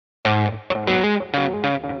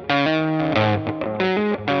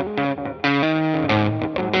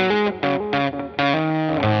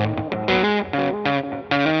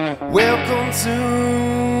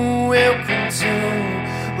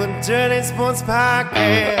Sports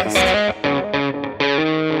Podcast.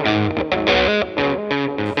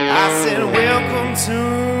 I said welcome to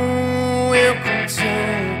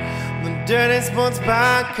the Dirty Sports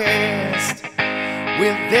Podcast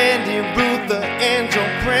with Andy Ruther and Joe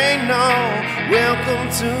Prano. Welcome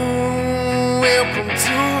to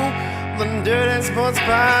the Dirty Sports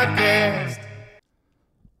Podcast.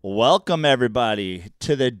 Welcome, everybody,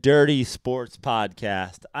 to the Dirty Sports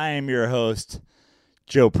Podcast. I am your host,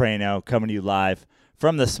 Joe Prano, coming to you live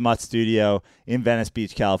from the Smut Studio in Venice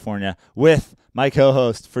Beach, California, with my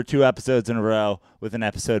co-host for 2 episodes in a row, with an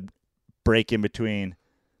episode break in between,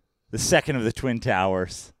 the second of the Twin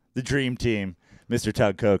Towers, the Dream Team, Mr.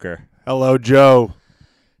 Tug Coker. Hello, Joe.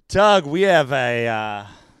 Tug, we have I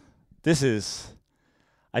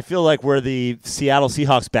feel like we're the Seattle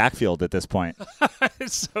Seahawks backfield at this point.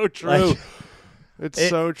 It's so true.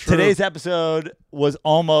 So true. Today's episode was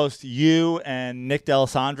almost you and Nick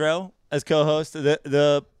D'Alessandro as co-hosts.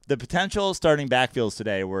 The potential starting backfields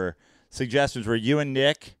today suggestions were you and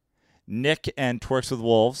Nick and Twerks with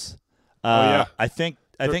Wolves. Yeah. I think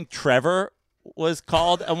Trevor was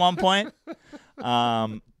called at one point.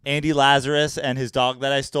 Andy Lazarus and his dog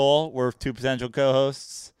that I stole were 2 potential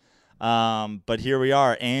co-hosts. But here we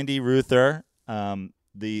are. Andy Ruther,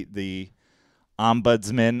 the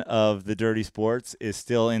ombudsman of the Dirty Sports, is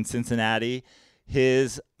still in Cincinnati.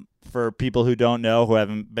 For people who don't know, who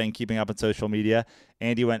haven't been keeping up on social media,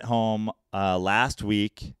 Andy went home last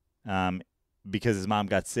week because his mom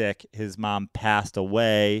got sick. His mom passed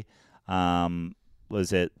away,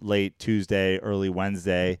 was it late Tuesday, early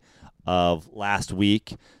Wednesday of last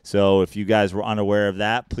week. So if you guys were unaware of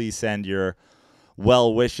that, please send your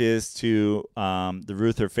well wishes to the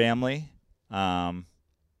Ruther family.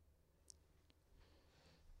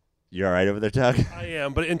 You all right over there, Doug? I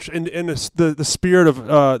am, but in the spirit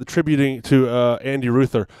of tributing to Andy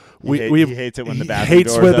Ruther, he hates it when the bathroom door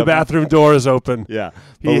is open. The bathroom door is open. Yeah,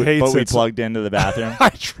 he hates but we it. Plugged into the bathroom. I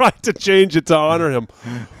tried to change it to honor him,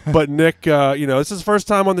 but Nick, this is his first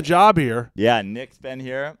time on the job here. Yeah, Nick's been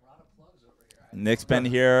here.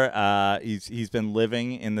 He's been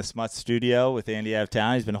living in the Smut Studio with Andy out of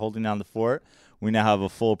town. He's been holding down the fort. We now have a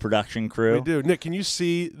full production crew. We do. Nick, can you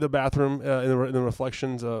see the bathroom in the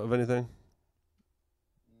reflections of anything?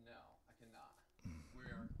 No, I cannot.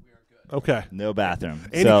 We are good. Okay. No bathroom.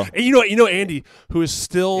 Andy, so and you know Andy, who is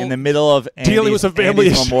still in the middle of dealing with a family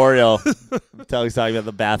Andy's issue. memorial. He's talking about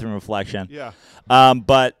the bathroom reflection. Yeah.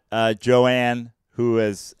 But Joanne, who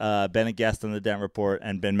has been a guest on the Dent Report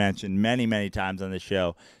and been mentioned many, many times on the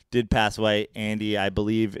show, did pass away. Andy, I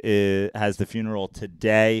believe, has the funeral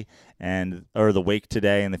today or the wake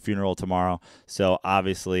today and the funeral tomorrow. So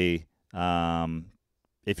obviously,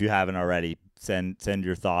 if you haven't already, send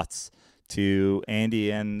your thoughts to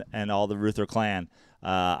Andy and all the Ruther clan.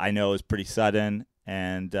 I know it was pretty sudden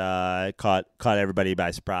and caught everybody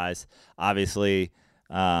by surprise. Obviously,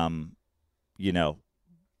 it's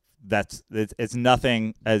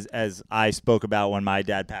nothing as I spoke about when my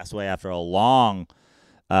dad passed away after a long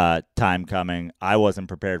time coming. I wasn't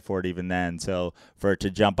prepared for it even then. So for it to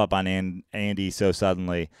jump up on Andy so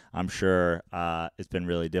suddenly, I'm sure it's been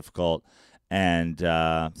really difficult. And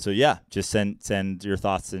just send your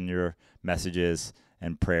thoughts and your messages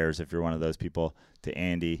and prayers if you're one of those people to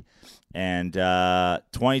Andy. And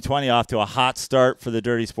 2020 off to a hot start for the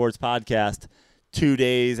Dirty Sports Podcast. 2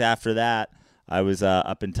 days after that, I was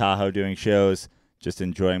up in Tahoe doing shows, just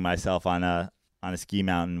enjoying myself on a ski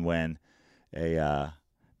mountain when a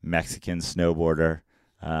Mexican snowboarder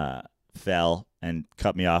fell and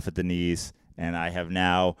cut me off at the knees, and I have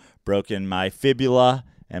now broken my fibula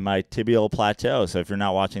and my tibial plateau. So if you're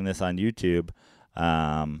not watching this on YouTube,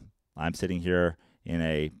 I'm sitting here in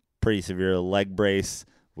a pretty severe leg brace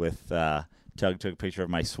with Tug took a picture of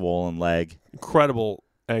my swollen leg. Incredible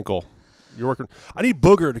ankle. You're working. I need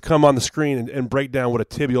Booger to come on the screen and break down what a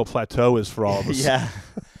tibial plateau is for all of us. Yeah.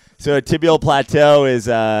 So a tibial plateau is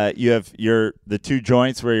you have the 2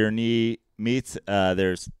 joints where your knee meets.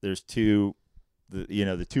 There's the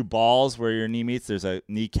 2 balls where your knee meets. There's a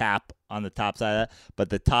knee cap on the top side of that, but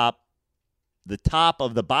the top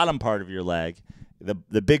of the bottom part of your leg,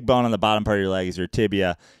 the big bone on the bottom part of your leg is your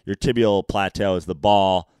tibia. Your tibial plateau is the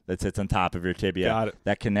ball that sits on top of your tibia. Got it.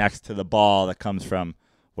 That connects to the ball that comes from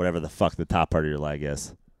whatever the fuck the top part of your leg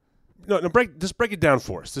is. No, break it down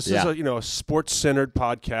for us. This is a sports-centered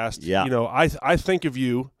podcast. Yeah. I think of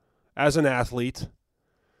you as an athlete.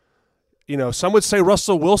 Some would say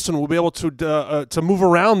Russell Wilson will be able to move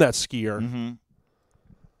around that skier. Mm-hmm.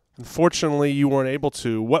 Unfortunately, you weren't able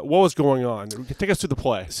to. What was going on? Take us through the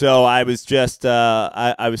play. So I was just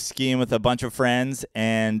I was skiing with a bunch of friends,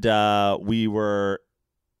 and we were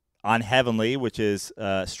on Heavenly, which is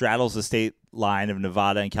straddles the state line of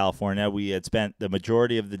Nevada and California. We had spent the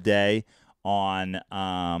majority of the day on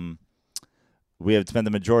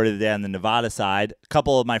the Nevada side. A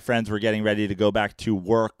couple of my friends were getting ready to go back to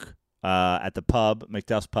work at the pub,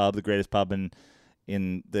 McDuff's Pub, the greatest pub in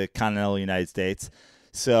the continental United States.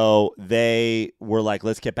 So they were like,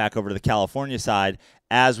 let's get back over to the California side.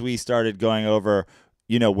 As we started going over,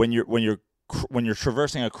 when you're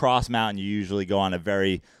traversing a cross mountain, you usually go on a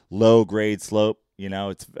very low grade slope.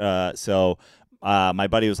 So my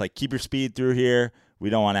buddy was like, keep your speed through here. We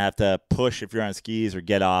don't want to have to push if you're on skis or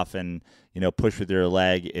get off and, push with your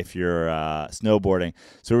leg if you're snowboarding.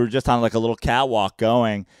 So we were just on like a little catwalk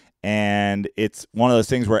going, and it's one of those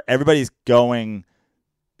things where everybody's going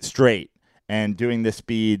straight and doing the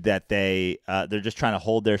speed that they're just trying to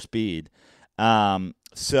hold their speed.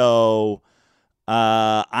 So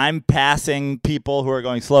I'm passing people who are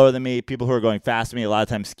going slower than me, people who are going faster than me. A lot of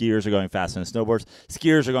times skiers are going faster than snowboarders.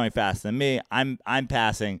 Skiers are going faster than me. I'm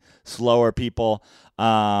passing slower people.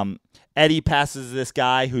 Eddie passes this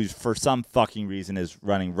guy who's for some fucking reason is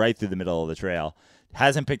running right through the middle of the trail.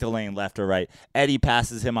 Hasn't picked a lane left or right. Eddie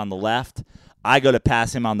passes him on the left. I go to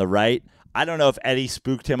pass him on the right. I don't know if Eddie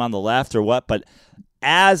spooked him on the left or what, but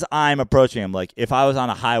as I'm approaching him, like if I was on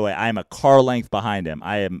a highway, I am a car length behind him.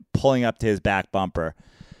 I am pulling up to his back bumper.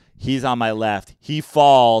 He's on my left. He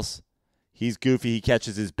falls. He's goofy. He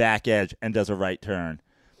catches his back edge and does a right turn.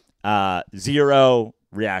 0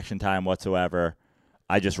 reaction time whatsoever.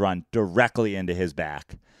 I just run directly into his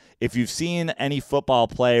back. If you've seen any football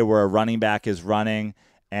play where a running back is running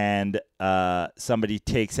and somebody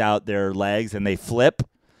takes out their legs and they flip,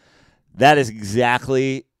 that is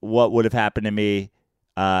exactly what would have happened to me,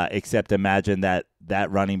 except imagine that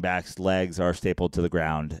running back's legs are stapled to the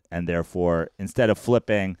ground, and therefore, instead of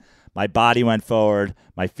flipping, my body went forward,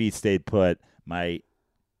 my feet stayed put, my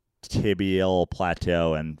tibial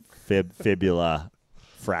plateau and fibula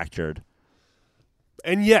fractured.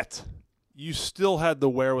 And yet, you still had the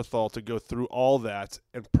wherewithal to go through all that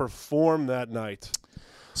and perform that night.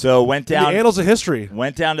 So went down. In the annals of history.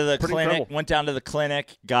 Went down to the Pretty clinic. incredible. Went down to the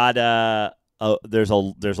clinic. Got there's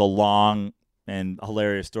a long and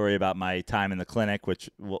hilarious story about my time in the clinic, which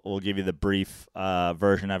we'll give you the brief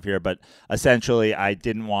version of here. But essentially, I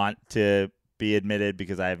didn't want to be admitted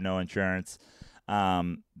because I have no insurance.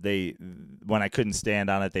 When I couldn't stand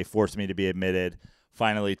on it, they forced me to be admitted.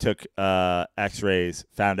 Finally took X-rays,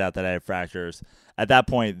 found out that I had fractures. At that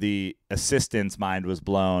point, the assistant's mind was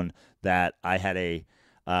blown that I had a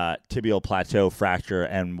tibial plateau fracture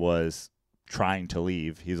and was trying to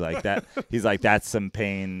leave. He's like that. He's like, that's some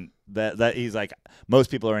pain. That he's like, most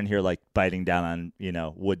people are in here like biting down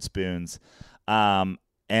on wood spoons. And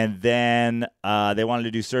then they wanted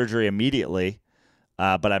to do surgery immediately,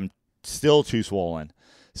 but I'm still too swollen.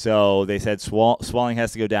 So they said swelling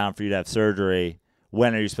has to go down for you to have surgery.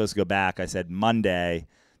 When are you supposed to go back? I said Monday.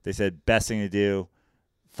 They said best thing to do.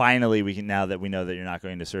 Finally, we can, now that we know that you're not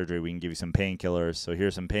going to surgery, we can give you some painkillers. So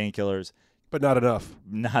here's some painkillers. But not enough.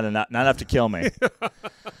 Not enough to kill me.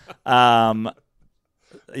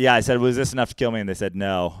 Yeah, I said, was this enough to kill me? And they said,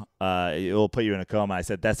 no. It will put you in a coma. I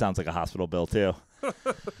said, that sounds like a hospital bill too.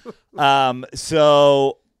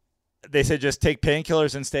 So they said, just take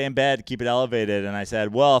painkillers and stay in bed, keep it elevated. And I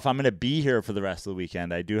said, well, if I'm going to be here for the rest of the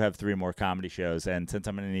weekend, I do have 3 more comedy shows. And since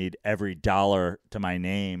I'm going to need every dollar to my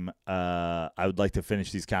name, I would like to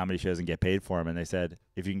finish these comedy shows and get paid for them. And they said,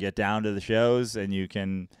 if you can get down to the shows and you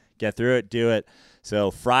can get through it, do it. So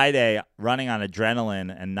Friday, running on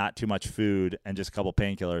adrenaline and not too much food and just a couple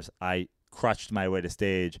painkillers, I crutched my way to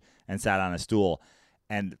stage and sat on a stool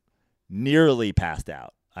and nearly passed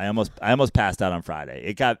out. I almost passed out on Friday.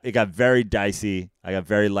 It got very dicey. I got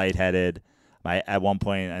very lightheaded. At one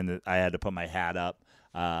point, and I had to put my hat up.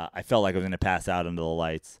 I felt like I was going to pass out under the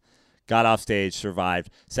lights. Got off stage,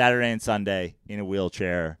 survived. Saturday and Sunday in a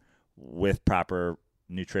wheelchair with proper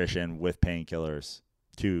nutrition, with painkillers.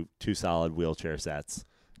 Two solid wheelchair sets.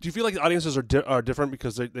 Do you feel like the audiences are different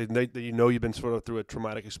because they you've been sort of through a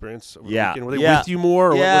traumatic experience? Over the weekend? Were they with you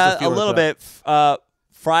more? Or what was the feeling a little bit.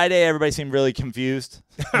 Friday, everybody seemed really confused.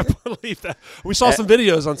 I believe that. We saw some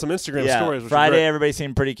videos on some Instagram stories. Which Friday, everybody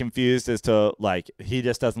seemed pretty confused as to, like, he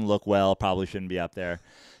just doesn't look well, probably shouldn't be up there.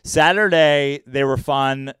 Saturday, they were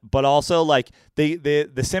fun, but also, like,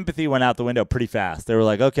 the sympathy went out the window pretty fast. They were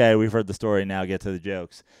like, okay, we've heard the story, now get to the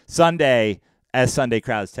jokes. Sunday, as Sunday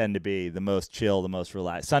crowds tend to be, the most chill, the most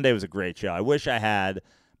relaxed. Sunday was a great show. I wish I had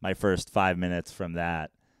my first 5 minutes from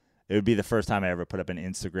that. It would be the first time I ever put up an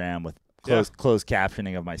Instagram with closed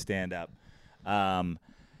captioning of my stand-up.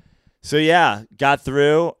 So, got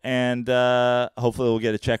through, and hopefully we'll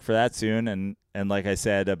get a check for that soon. And like I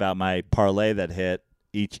said about my parlay that hit,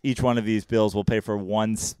 each one of these bills will pay for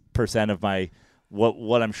 1% of my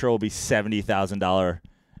what I'm sure will be $70,000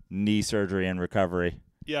 knee surgery and recovery.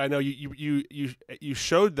 Yeah, I know you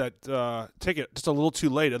showed that ticket just a little too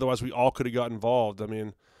late. Otherwise, we all could have got involved. I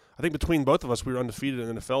mean, I think between both of us, we were undefeated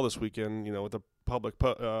in the NFL this weekend. With the public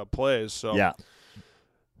plays. So yeah,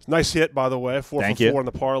 nice hit by the way. 4 Thank for you. 4 in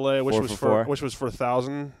the parlay, which 4 was for for 4. which was for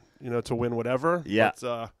 1,000. To win whatever. Yeah.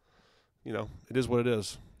 But, it is what it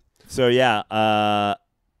is. So yeah,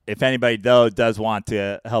 if anybody though does want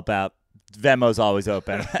to help out, Venmo's always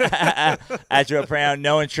open. At Joe Prano,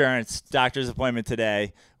 no insurance, doctor's appointment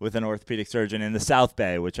today with an orthopedic surgeon in the South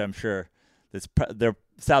Bay, which I'm sure their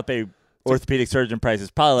South Bay orthopedic surgeon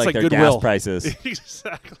prices probably like their Goodwill. gas prices.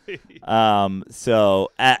 Exactly.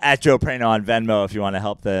 So at Joe Prano on Venmo if you want to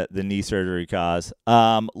help the knee surgery cause.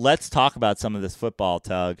 Let's talk about some of this football,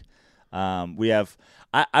 Tug. We have,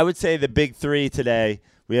 I would say the big three today.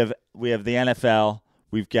 We have the NFL.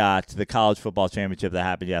 We've got the college football championship that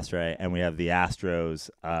happened yesterday, and we have the Astros.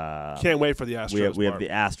 Can't wait for the Astros. We have the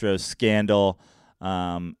Astros scandal,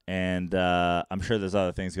 and I'm sure there's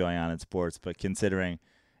other things going on in sports. But considering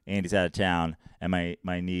Andy's out of town and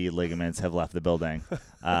my knee ligaments have left the building,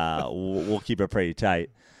 we'll keep it pretty tight.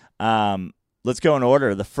 Let's go in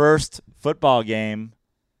order. The first football game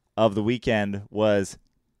of the weekend was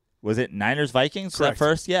it Niners-Vikings? Correct. That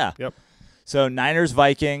first? Yeah. Yep. So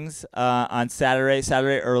Niners-Vikings on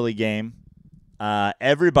Saturday early game.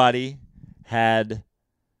 Everybody had,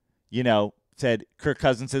 said Kirk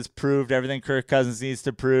Cousins has proved everything Kirk Cousins needs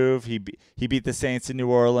to prove. He beat the Saints in New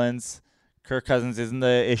Orleans. Kirk Cousins isn't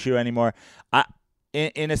the issue anymore.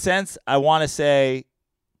 In a sense, I want to say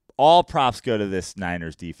all props go to this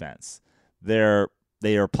Niners defense. They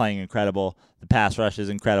are playing incredible. The pass rush is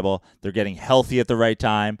incredible. They're getting healthy at the right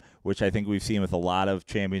time, which I think we've seen with a lot of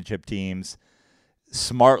championship teams.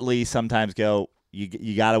 Smartly sometimes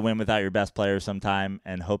you got to win without your best players sometime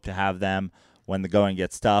and hope to have them when the going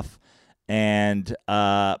gets tough. And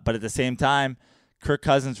but at the same time, Kirk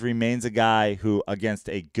Cousins remains a guy who, against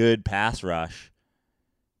a good pass rush,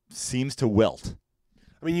 seems to wilt.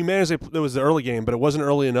 I mean, you may say it was the early game, but it wasn't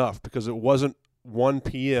early enough because it wasn't 1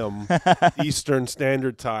 p.m. Eastern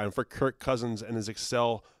Standard Time for Kirk Cousins and his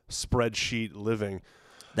Excel spreadsheet living.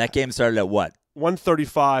 That game started at what?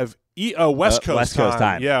 1:35 West Coast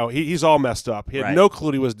time. Yeah, he's all messed up. He had no clue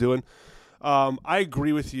what he was doing. I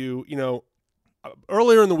agree with you.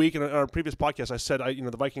 Earlier in the week in our previous podcast, I said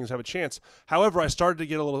the Vikings have a chance. However, I started to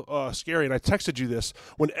get a little scary, and I texted you this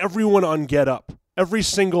when everyone on Get Up, every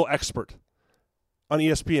single expert on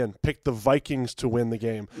ESPN picked the Vikings to win the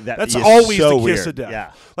game. That's always so the kiss weird. of death.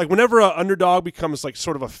 Yeah. Like whenever an underdog becomes like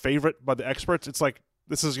sort of a favorite by the experts, it's like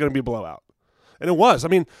this is going to be a blowout. And it was. I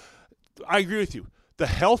mean, I agree with you. The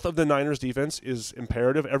health of the Niners defense is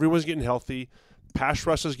imperative. Everyone's getting healthy. Pass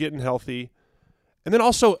rush is getting healthy. And then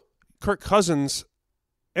also Kirk Cousins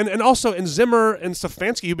and Zimmer and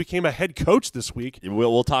Stefanski, who became a head coach this week.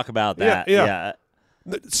 We'll talk about that. Yeah.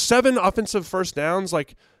 7 offensive first downs,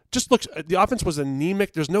 just looks. The offense was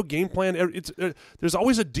anemic. There's no game plan. There's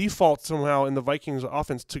always a default somehow in the Vikings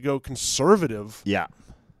offense to go conservative. Yeah.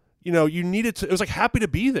 You needed to. It was like happy to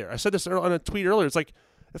be there. I said this on a tweet earlier. It's like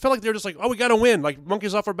it felt like they were just like, oh, we got to win. Like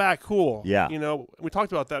monkeys off our back. Cool. Yeah. We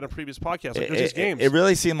talked about that in a previous podcast. Like, there's these games. It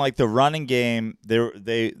really seemed like the running game.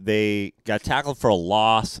 They got tackled for a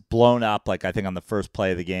loss, blown up. Like I think on the first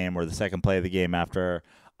play of the game or the second play of the game after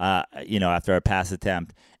a pass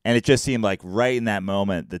attempt. And it just seemed like right in that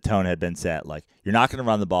moment, the tone had been set. Like, you're not going to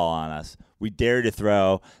run the ball on us. We dare to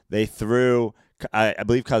throw. They threw. I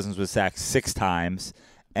believe Cousins was sacked 6 times.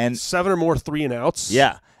 And 7 or more 3-and-outs.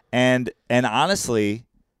 Yeah. And honestly,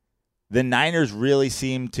 the Niners really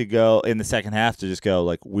seemed to go in the second half to just go,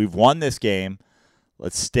 like, we've won this game.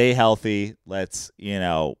 Let's stay healthy. Let's,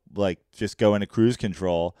 just go into cruise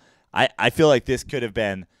control. I feel like this could have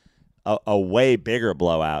been a way bigger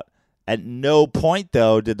blowout. At no point,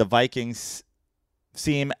 though, did the Vikings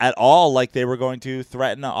seem at all like they were going to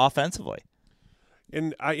threaten offensively.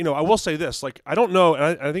 And I will say this: I don't know,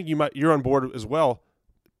 and I think you're on board as well.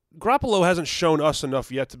 Garoppolo hasn't shown us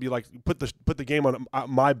enough yet to be like put the game on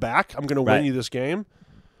my back. I'm going to win you this game.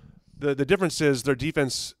 The difference is their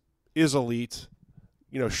defense is elite.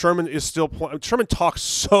 Sherman is still playing. Sherman talks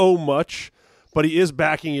so much, but he is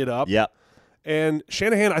backing it up. Yep. And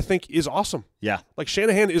Shanahan, I think, is awesome. Yeah. Like,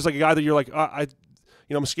 Shanahan is like a guy that you're like,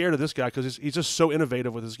 I'm scared of this guy because he's just so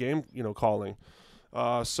innovative with his game, calling.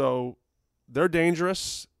 So they're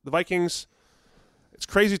dangerous. The Vikings, It's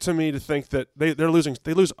crazy to me to think that they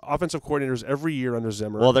lose offensive coordinators every year under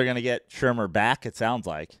Zimmer. Well, they're going to get Shurmur back, it sounds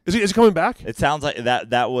like. Is he coming back? It sounds like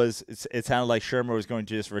it sounded like Shurmur was going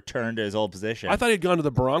to just return to his old position. I thought he'd gone to the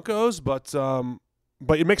Broncos, but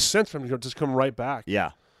it makes sense for him to just come right back.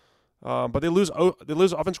 Yeah. But they lose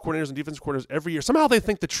offensive coordinators and defensive coordinators every year. Somehow they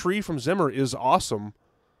think the tree from Zimmer is awesome,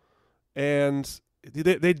 and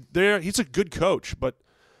he's a good coach, but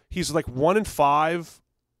he's like 1-5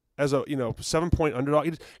 as a 7-point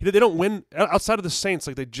underdog. They don't win outside of the Saints.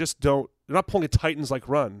 Like they just don't. They're not pulling a Titans-like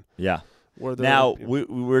run. Yeah. Now we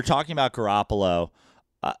were talking about Garoppolo.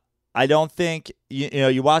 I don't think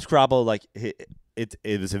you watch Garoppolo like it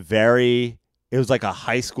was like a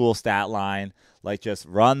high school stat line. Like, just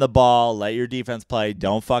run the ball, let your defense play,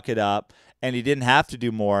 don't fuck it up. And he didn't have to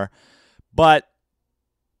do more. But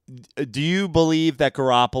do you believe that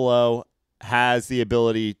Garoppolo has the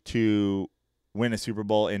ability to win a Super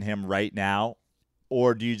Bowl in him right now?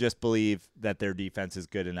 Or do you just believe that their defense is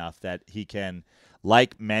good enough that he can,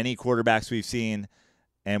 like many quarterbacks we've seen,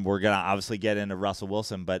 and we're going to obviously get into Russell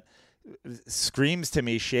Wilson, but screams to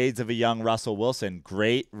me shades of a young Russell Wilson.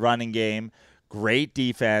 Great running game, great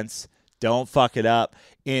defense. Don't fuck it up.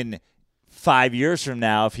 In 5 years from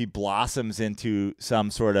now, if he blossoms into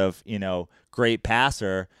some sort of, great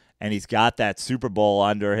passer and he's got that Super Bowl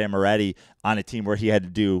under him already on a team where he had to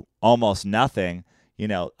do almost nothing,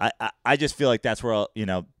 I just feel like that's where,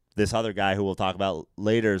 this other guy who we'll talk about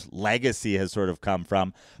later's legacy has sort of come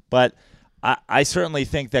from. But I certainly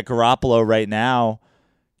think that Garoppolo right now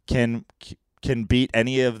can beat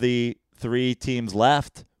any of the three teams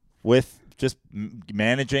left with just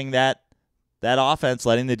managing that offense,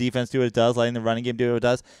 letting the defense do what it does, letting the running game do what it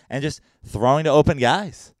does, and just throwing to open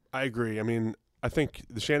guys. I agree. I mean, I think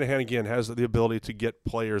the Shanahan, again, has the ability to get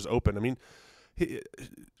players open. I mean,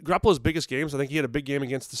 Garoppolo's biggest games, I think he had a big game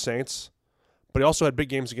against the Saints, but he also had big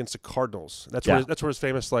games against the Cardinals. That's where his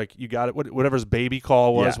famous, like, you got it, whatever his baby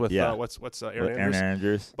call was with Aaron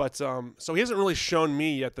Andrews. But so he hasn't really shown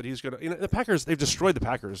me yet that he's going to the Packers, they've destroyed the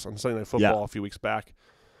Packers on Sunday Night Football a few weeks back.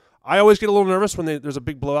 I always get a little nervous when there's a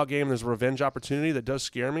big blowout game. There's a revenge opportunity that does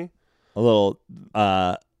scare me. A little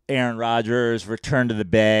Aaron Rodgers return to the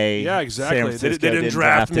Bay. Yeah, exactly. They didn't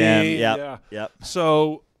draft me. Yep.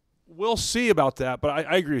 So we'll see about that. But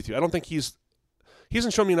I agree with you. I don't think he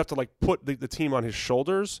hasn't shown me enough to like put the team on his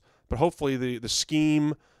shoulders. But hopefully the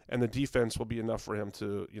scheme and the defense will be enough for him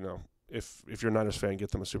to if you're a Niners fan,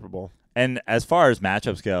 get them a Super Bowl. And as far as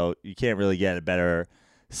matchups go, you can't really get a better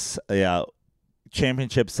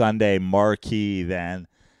Championship Sunday marquee than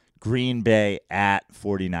Green Bay at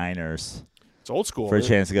 49ers. It's old school. For a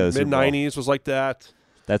chance to go to the Super Bowl. Mid-90s was like that.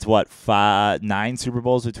 That's what, 9 Super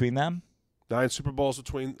Bowls between them? 9 Super Bowls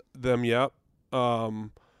between them, yep.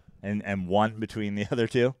 And one between the other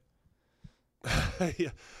two?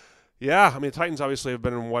 Yeah. I mean, the Titans obviously have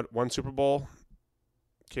been in one Super Bowl.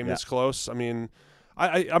 Came this close. I mean,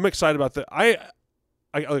 I'm excited about that.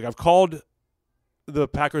 I've called the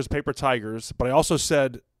Packers paper tigers, but I also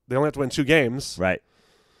said they only have to win 2 games. Right.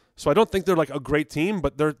 So I don't think they're like a great team,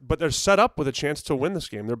 but they're set up with a chance to win this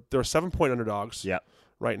game. They're 7-point underdogs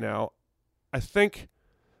right now. I think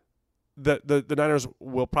that the Niners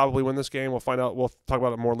will probably win this game. We'll find out. We'll talk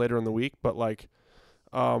about it more later in the week, but like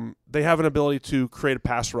they have an ability to create a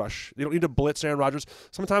pass rush. You don't need to blitz Aaron Rodgers.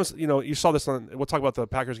 Sometimes, you saw this we'll talk about the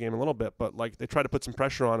Packers game in a little bit, but like they try to put some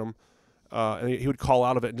pressure on him. And he would call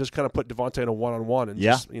out of it and just kind of put Devontae in a one-on-one and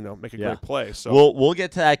just make a great play. So we'll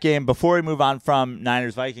get to that game. Before we move on from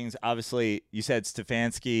Niners-Vikings, obviously you said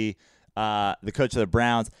Stefanski, the coach of the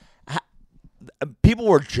Browns. People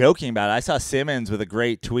were joking about it. I saw Simmons with a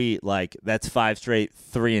great tweet like, that's 5 straight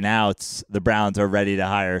 3-and-outs. The Browns are ready to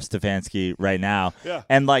hire Stefanski right now. Yeah.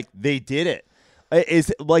 And like they did it.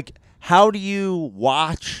 Is like, how do you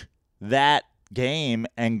watch that game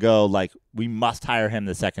and go like, we must hire him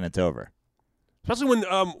the second it's over? Especially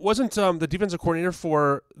when wasn't the defensive coordinator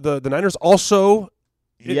for the Niners also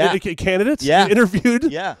a candidate? Yeah.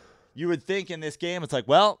 Interviewed? Yeah. You would think in this game it's like,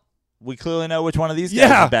 well, we clearly know which one of these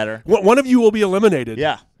guys is better. One of you will be eliminated.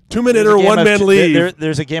 Yeah. 2-minute or one-man lead.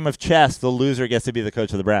 There's a game of chess. The loser gets to be the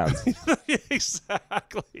coach of the Browns.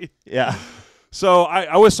 Exactly. Yeah. So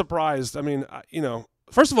I was surprised. I mean,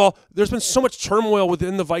 first of all, there's been so much turmoil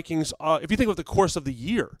within the Vikings. If you think of the course of the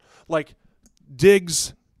year, like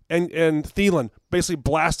Diggs and Thielen basically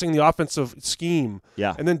blasting the offensive scheme.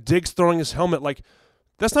 Yeah. And then Diggs throwing his helmet. Like,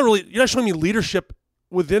 that's not really – you're not showing me leadership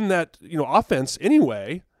within that, offense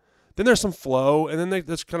anyway. Then there's some flow, and then they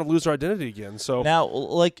just kind of lose their identity again. So now,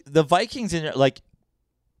 like, the Vikings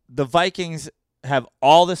have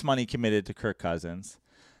all this money committed to Kirk Cousins.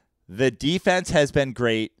 The defense has been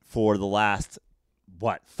great for the last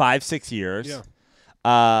 5-6 years.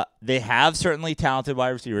 Yeah. They have certainly talented wide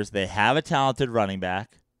receivers. They have a talented running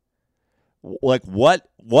back. Like, what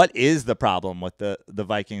is the problem with the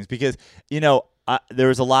Vikings? Because, there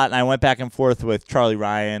was a lot, and I went back and forth with Charlie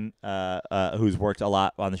Ryan, who's worked a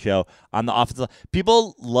lot on the show, on the offensive line.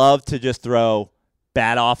 People love to just throw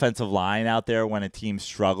bad offensive line out there when a team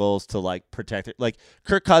struggles to, like, protect it. Like,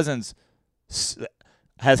 Kirk Cousins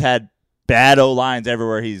has had bad O-lines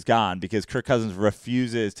everywhere he's gone because Kirk Cousins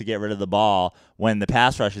refuses to get rid of the ball when the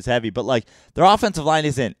pass rush is heavy. But, like, their offensive line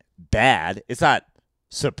isn't bad. It's not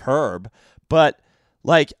superb. But,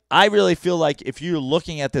 like, I really feel like if you're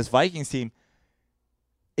looking at this Vikings team,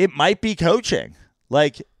 it might be coaching.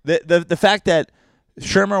 Like, the fact that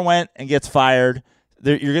Shermer went and gets fired,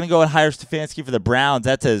 you're going to go and hire Stefanski for the Browns.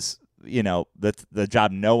 That's that's the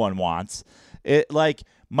job no one wants. Like,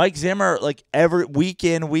 Mike Zimmer, like, every week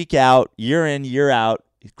in, week out, year in, year out,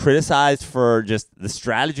 criticized for just the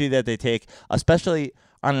strategy that they take, especially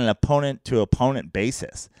on an opponent-to-opponent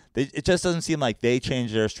basis. It just doesn't seem like they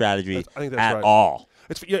change their strategy at all.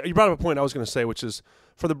 You brought up a point I was going to say, which is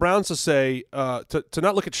for the Browns to say to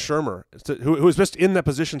not look at Shermer, who was just in that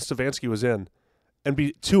position Stefanski was in, and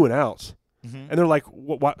be 2 and out, and they're like,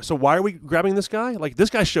 so why are we grabbing this guy? Like, this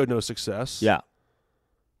guy showed no success. Yeah.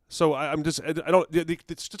 So I'm just I don't.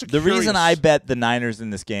 It's just the reason I bet the Niners in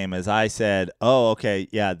this game is I said, oh, okay,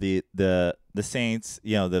 yeah, the Saints,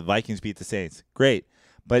 the Vikings beat the Saints, great.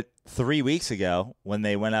 But 3 weeks ago, when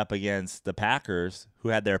they went up against the Packers, who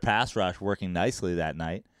had their pass rush working nicely that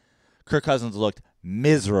night, Kirk Cousins looked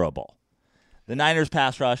miserable. The Niners'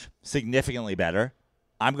 pass rush, significantly better.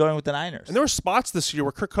 I'm going with the Niners. And there were spots this year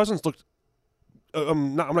where Kirk Cousins looked,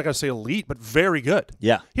 I'm not going to say elite, but very good.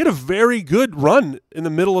 Yeah. He had a very good run in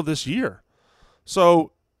the middle of this year.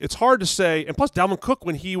 So it's hard to say. And plus, Dalvin Cook,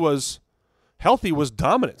 when he was healthy, was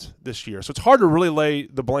dominant this year. So it's hard to really lay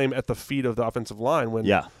the blame at the feet of the offensive line when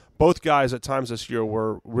both guys at times this year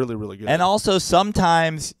were really, really good. And also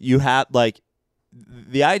sometimes you have, like,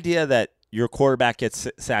 the idea that your quarterback gets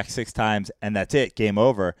sacked 6 times and that's it, game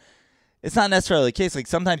over. It's not necessarily the case. Like,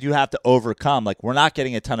 sometimes you have to overcome. Like, we're not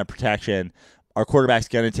getting a ton of protection. Our quarterback's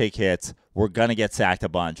going to take hits. We're going to get sacked a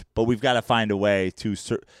bunch, but we've got to find a way to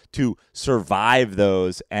survive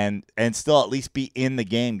those and still at least be in the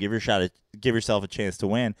game. Give yourself a chance to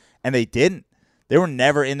win, and they didn't. They were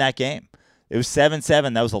never in that game. It was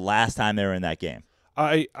 7-7. That was the last time they were in that game.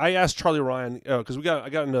 I asked Charlie Ryan because I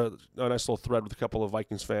got into a nice little thread with a couple of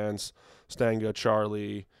Vikings fans, Stanga,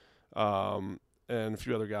 Charlie, and a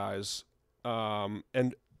few other guys,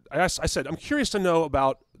 and I said, I'm curious to know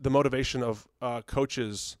about the motivation of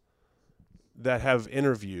coaches that have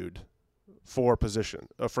interviewed for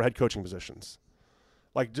head coaching positions.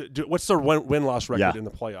 Like, what's their win-loss record in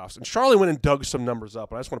the playoffs? And Charlie went and dug some numbers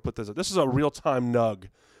up, and I just want to put this up. This is a real-time nug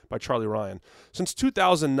by Charlie Ryan. Since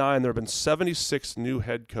 2009, there have been 76 new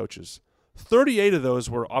head coaches. 38 of those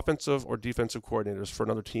were offensive or defensive coordinators for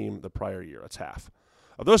another team the prior year. That's half.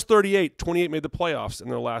 Of those 38, 28 made the playoffs in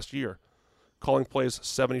their last year, calling plays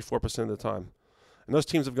 74% of the time. And those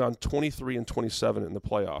teams have gone 23-27 in the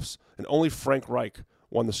playoffs. And only Frank Reich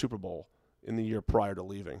won the Super Bowl in the year prior to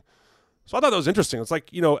leaving. So I thought that was interesting. It's like,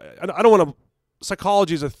 I don't want to –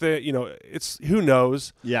 psychology is a thing. It's who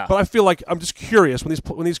knows. Yeah. But I feel like I'm just curious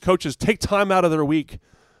when these coaches take time out of their week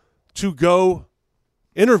to go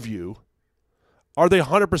interview, are they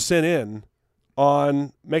 100% in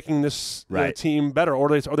on making this team better,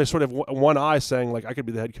 or are they sort of one eye saying, like, I could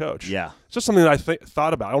be the head coach? Yeah, it's just something that I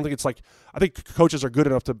thought about. I don't think it's like, I think coaches are good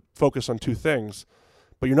enough to focus on 2 things,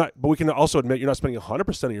 but you're not. But we can also admit you're not spending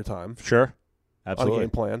 100% of your time. Sure, absolutely, on a game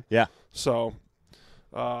plan. Yeah. So,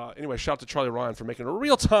 anyway, shout out to Charlie Ryan for making a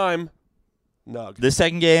real time nug. The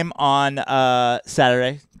second game on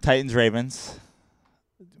Saturday, Titans-Ravens.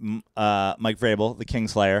 Mike Vrabel, the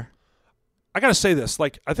Kingslayer. I gotta say this,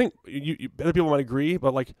 like, I think you other people might agree,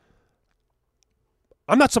 but, like,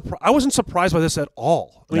 I'm not surprised. I wasn't surprised by this at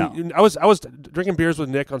all. I mean, no. I was drinking beers with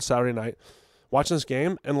Nick on Saturday night, watching this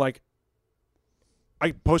game, and, like,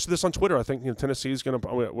 I posted this on Twitter. I think Tennessee's gonna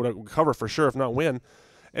cover for sure, if not win,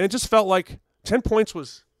 and it just felt like 10 points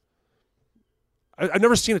was. I've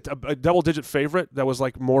never seen a double-digit favorite that was,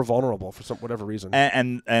 like, more vulnerable for whatever reason.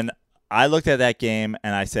 And I looked at that game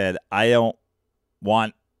and I said, I don't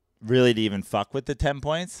want really to even fuck with the 10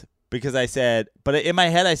 points, because I said, but in my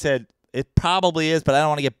head I said it probably is, but I don't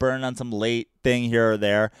want to get burned on some late thing here or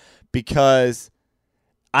there, because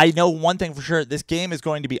I know one thing for sure, this game is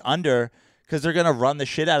going to be under, because they're going to run the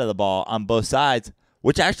shit out of the ball on both sides,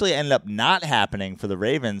 which actually ended up not happening for the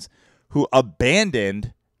Ravens, who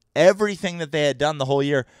abandoned everything that they had done the whole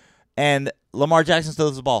year. And Lamar Jackson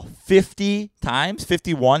throws the ball 50 times,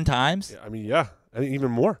 51 times. I mean, I think even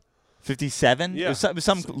more. 57? Yeah. It was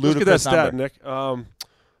some ludicrous Look at that stat, number. Nick.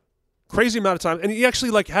 Crazy amount of time. And he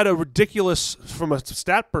actually had a ridiculous, from a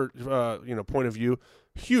stat point of view,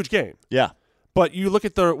 huge game. Yeah. But you look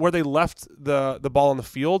at where they left the ball on the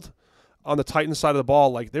field, on the Titans side of the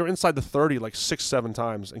ball, like they were inside the 30 like 6-7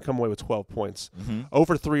 times and come away with 12 points. Mm-hmm.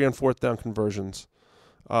 Over 3 on fourth down conversions.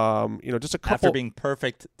 Just a couple. After being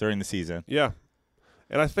perfect during the season. Yeah.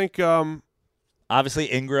 And I think obviously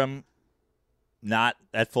Ingram not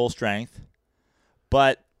at full strength,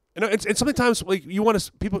 but and sometimes like you want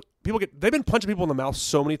to people they've been punching people in the mouth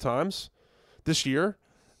so many times this year.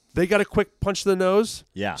 They got a quick punch to the nose.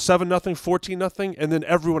 Yeah. 7-0, 14-0, and then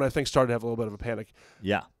everyone I think started to have a little bit of a panic.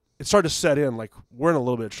 Yeah. It started to set in like we're in a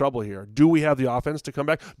little bit of trouble here. Do we have the offense to come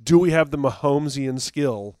back? Do we have the Mahomesian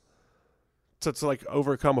skill to like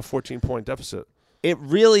overcome a 14-point deficit? It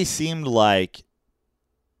really seemed like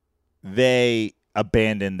they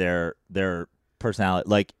abandoned their personality.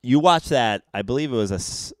 Like you watch that, I believe it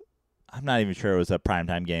was I'm not even sure it was a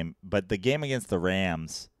primetime game, but the game against the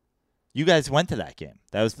Rams, you guys went to that game.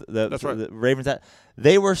 That was that's right. The Ravens.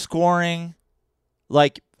 They were scoring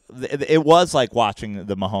like it was like watching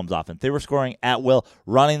the Mahomes offense. They were scoring at will,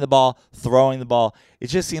 running the ball, throwing the ball. It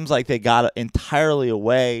just seems like they got entirely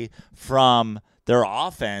away from their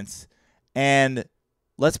offense. And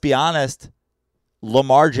let's be honest,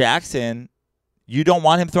 Lamar Jackson, you don't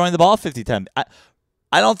want him throwing the ball 50 times.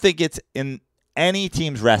 I don't think it's in any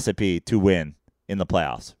team's recipe to win in the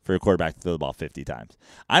playoffs for a quarterback to throw the ball 50 times.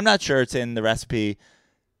 I'm not sure it's in the recipe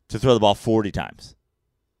to throw the ball 40 times.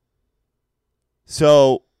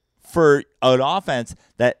 So for an offense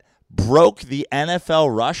that broke the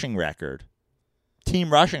NFL rushing record,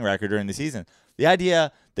 team rushing record during the season, the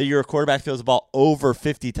idea that your quarterback throws the ball over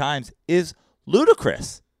 50 times is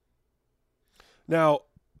ludicrous. Now,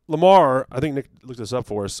 Lamar, I think Nick looked this up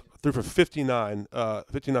for us, threw for 59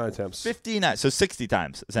 attempts. 59, so 60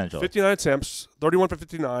 times, essentially. 59 attempts, 31 for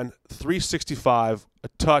 59, 365, a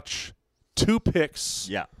touch, 2 picks.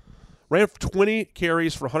 Yeah. Ran 20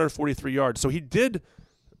 carries for 143 yards. So he did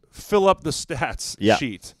fill up the stats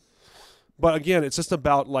sheet. But again, it's just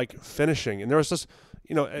about like finishing. And there was just,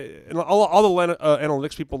 and all the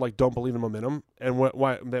analytics people like don't believe in momentum, and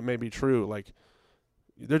why that may be true. Like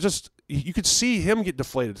they're just, you could see him get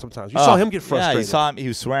deflated sometimes. You saw him get frustrated. Yeah, you saw him. He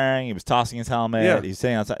was swearing. He was tossing his helmet. Yeah. He was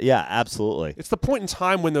saying outside. Yeah, absolutely. It's the point in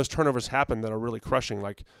time when those turnovers happen that are really crushing.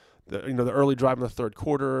 Like the early drive in the third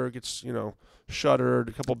quarter gets shuttered.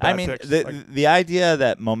 A couple bad picks. The idea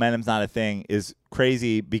that momentum's not a thing is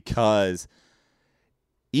crazy because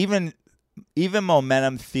even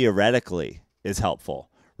momentum theoretically is helpful,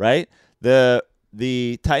 right? The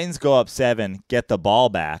Titans go up 7, get the ball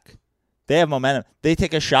back. They have momentum. They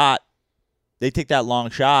take a shot. They take that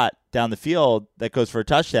long shot down the field that goes for a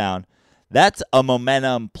touchdown. That's a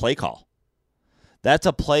momentum play call. That's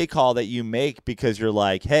a play call that you make because you're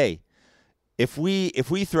like, hey, if we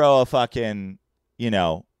throw a fucking,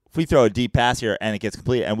 if we throw a deep pass here and it gets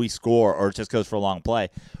complete and we score or it just goes for a long play,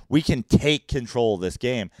 we can take control of this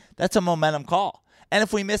game. That's a momentum call. And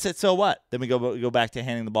if we miss it, so what? Then we go back to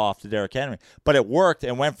handing the ball off to Derrick Henry. But it worked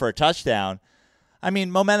and went for a touchdown. I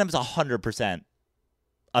mean, momentum's 100%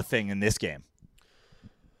 a thing in this game.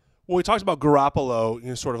 Well, we talked about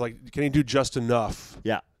Garoppolo, sort of like, can he do just enough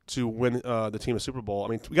to win the team a Super Bowl? I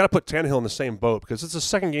mean, we got to put Tannehill in the same boat because it's the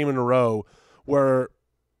second game in a row where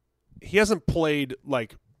he hasn't played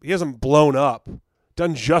like he hasn't blown up,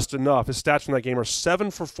 done just enough. His stats from that game are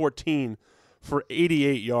 7 for 14 for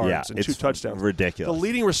 88 yards and 2 touchdowns. Ridiculous. The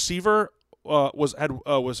leading receiver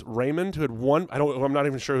was Raymond, who had one. I'm not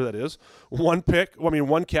even sure who that is. One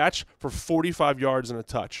catch for 45 yards and a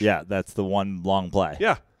touch. Yeah, that's the one long play.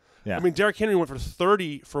 Yeah. Yeah. I mean, Derrick Henry went for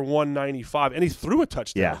 30 for 195, and he threw a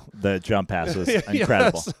touchdown. Yeah, the jump pass was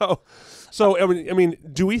incredible. So I mean,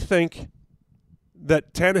 do we think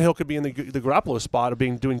that Tannehill could be in the Garoppolo spot of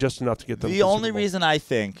doing just enough to get them? The only reason I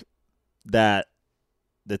think that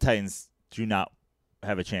the Titans do not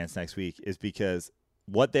have a chance next week is because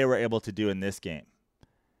what they were able to do in this game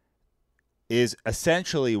is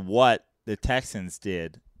essentially what the Texans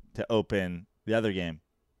did to open the other game,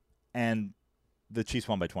 and the Chiefs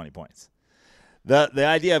won by 20 points. The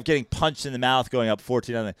idea of getting punched in the mouth, going up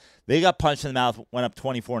 14-0, they got punched in the mouth, went up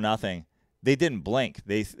 24-0. They didn't blink.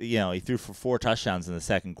 He threw for 4 touchdowns in the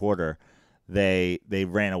second quarter. They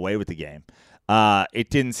ran away with the game. It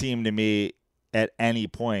didn't seem to me at any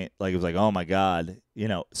point like it was like, oh my God,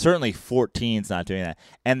 certainly 14's not doing that.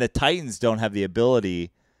 And the Titans don't have the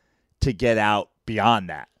ability to get out beyond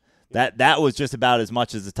that. That was just about as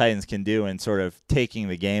much as the Titans can do in sort of taking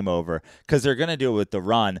the game over, because they're going to do it with the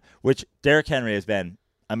run, which Derrick Henry has been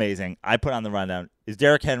amazing. I put on the rundown. Is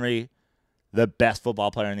Derrick Henry the best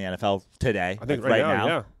football player in the NFL today? I think right now,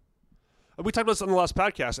 yeah. We talked about this on the last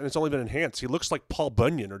podcast, and it's only been enhanced. He looks like Paul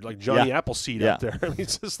Bunyan or like Johnny Appleseed out there. I mean,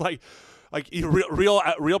 it's just like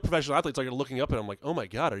real professional athletes are looking up at him like, oh my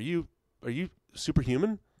God, are you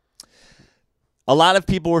superhuman? A lot of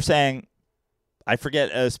people were saying, I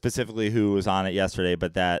forget specifically who was on it yesterday,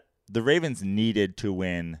 but that the Ravens needed to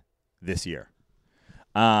win this year.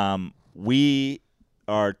 We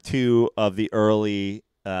are two of the early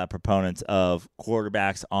proponents of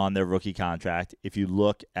quarterbacks on their rookie contract. If you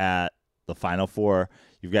look at the Final Four,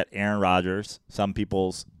 you've got Aaron Rodgers, some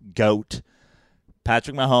people's GOAT,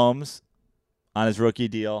 Patrick Mahomes on his rookie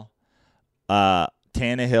deal,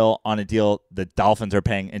 Tannehill on a deal the Dolphins are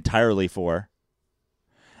paying entirely for.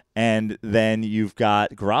 And then you've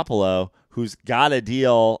got Garoppolo, who's got a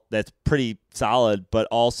deal that's pretty solid, but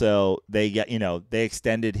also they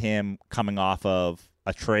extended him coming off of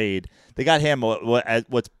a trade. They got him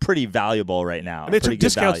what's pretty valuable right now. And they took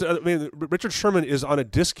discounts. I mean, Richard Sherman is on a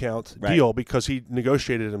discount deal because he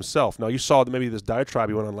negotiated it himself. Now, you saw maybe this diatribe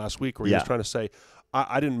he went on last week where he was trying to say,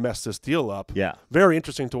 I didn't mess this deal up. Yeah. Very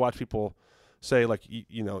interesting to watch people say, like,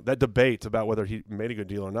 that debate about whether he made a good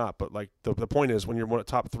deal or not. But, like, the point is, when you're one of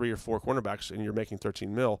the top 3 or 4 cornerbacks and you're making $13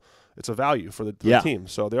 million, it's a value for the team.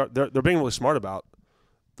 So they're being really smart about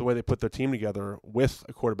the way they put their team together with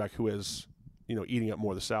a quarterback who is, eating up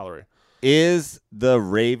more of the salary. Is the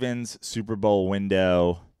Ravens Super Bowl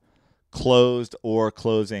window closed or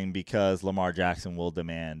closing because Lamar Jackson will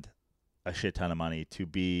demand a shit ton of money to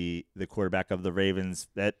be the quarterback of the Ravens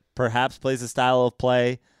that perhaps plays a style of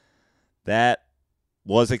play that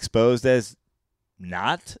was exposed as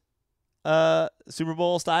not Super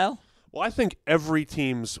Bowl style? Well, I think every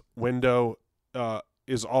team's window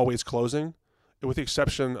is always closing, with the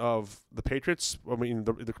exception of the Patriots. I mean,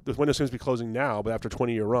 the window seems to be closing now, but after a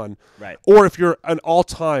 20-year run. Right. Or if you're an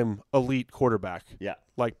all-time elite quarterback. Yeah.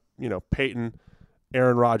 Like, Peyton,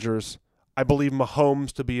 Aaron Rodgers. I believe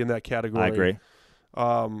Mahomes to be in that category. I agree.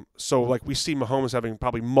 So, like, we see Mahomes having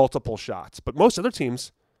probably multiple shots. But most other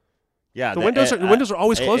teams, the windows are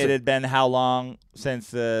always closing. It had been how long since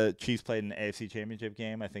the Chiefs played an AFC Championship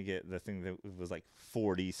game? I think the thing that was like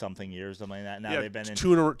 40-something years, something like that. Now they've been in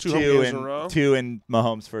two home games in a row. 2 in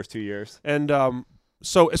Mahomes' first 2 years. And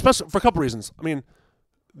so, especially for a couple reasons. I mean,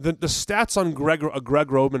 the stats on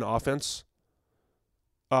Greg Roman offense,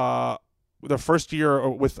 the first year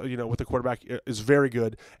with the quarterback is very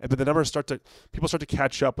good, but the numbers people start to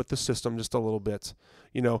catch up with the system just a little bit.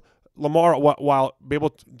 Lamar, while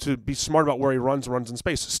able to be smart about where he runs in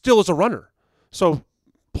space, still is a runner. So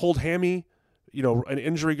pulled hammy, an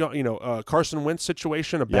injury, Carson Wentz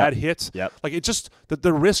situation, a bad hit. Yep. Like, it just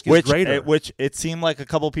the risk is greater. Which it seemed like a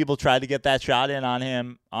couple people tried to get that shot in on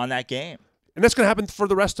him on that game. And that's going to happen for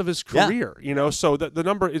the rest of his career, So the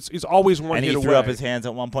number is always one hit away. And he threw up his hands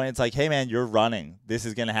at one point. It's like, hey, man, you're running. This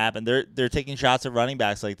is going to happen. They're taking shots at running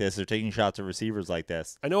backs like this. They're taking shots at receivers like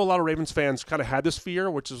this. I know a lot of Ravens fans kind of had this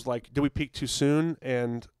fear, which is like, did we peak too soon?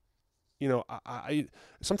 And, I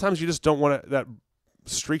sometimes you just don't want that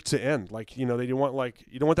streak to end. Like, you don't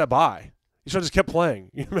want that bye. You should have just kept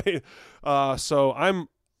playing. So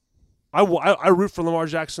I root for Lamar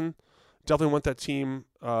Jackson. Definitely want that team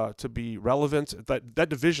to be relevant. That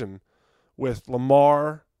division with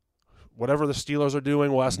Lamar, whatever the Steelers are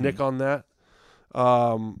doing, we'll ask Nick on that.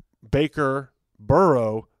 Baker,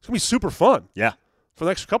 Burrow, it's going to be super fun. Yeah. For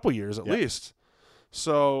the next couple years at least.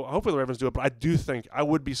 So hopefully the Ravens do it. But I do think I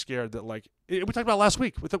would be scared that, like, we talked about last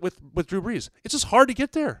week with Drew Brees. It's just hard to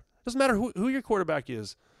get there. It doesn't matter who your quarterback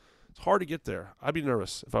is. It's hard to get there. I'd be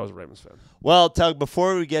nervous if I was a Ravens fan. Well, Tug,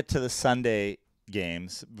 before we get to the Sunday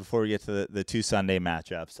games, before we get to the 2 Sunday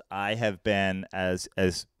matchups, I have been, as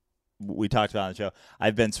we talked about on the show,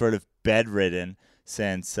 I've been sort of bedridden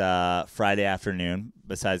since Friday afternoon,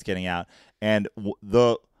 besides getting out. And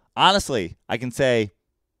honestly, I can say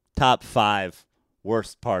top 5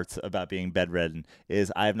 worst parts about being bedridden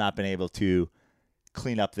is I have not been able to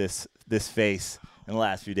clean up this face in the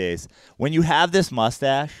last few days. When you have this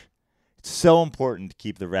mustache, it's so important to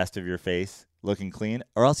keep the rest of your face looking clean,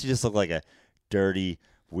 or else you just look like a dirty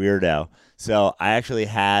weirdo. So I actually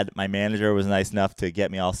had, my manager was nice enough to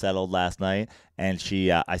get me all settled last night, and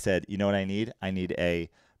I said, you know what I need? I need a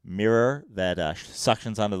mirror that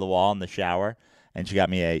suctions onto the wall in the shower, and she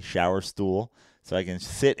got me a shower stool so I can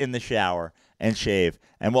sit in the shower and shave.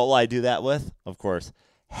 And what will I do that with? Of course,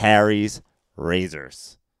 Harry's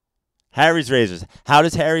razors. Harry's Razors. How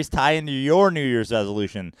does Harry's tie into your New Year's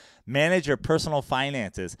resolution? Manage your personal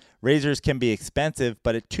finances. Razors can be expensive,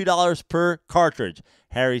 but at $2 per cartridge,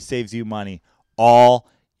 Harry's saves you money all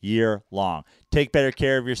year long. Take better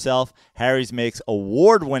care of yourself. Harry's makes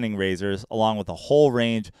award-winning razors along with a whole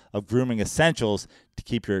range of grooming essentials to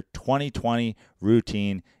keep your 2020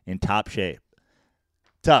 routine in top shape.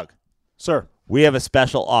 Tug. Sir. We have a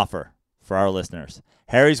special offer for our listeners.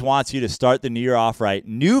 Harry's wants you to start the new year off right.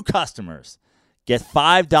 New customers get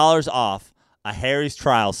 $5 off a Harry's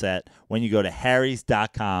trial set when you go to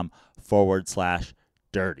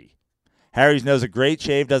harrys.com/dirty. Harry's knows a great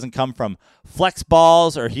shave doesn't come from flex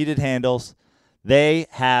balls or heated handles. They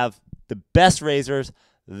have the best razors,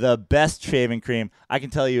 the best shaving cream. I can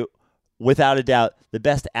tell you, without a doubt, the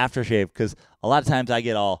best aftershave, because a lot of times I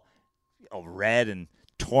get all red and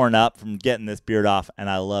torn up from getting this beard off, and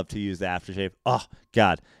I love to use the aftershave. Oh,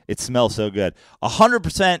 God, it smells so good.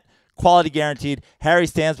 100% quality guaranteed. Harry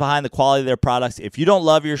stands behind the quality of their products. If you don't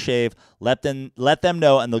love your shave, let them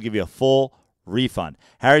know, and they'll give you a full refund.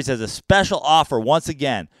 Harry's has a special offer once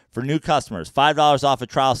again for new customers. $5 off a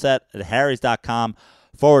trial set at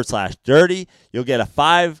harrys.com/dirty. You'll get a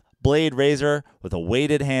 5-blade razor with a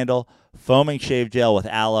weighted handle, foaming shave gel with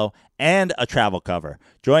aloe, and a travel cover.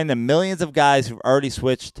 Join the millions of guys who've already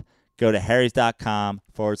switched. Go to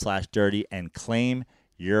harrys.com/dirty and claim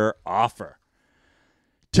your offer.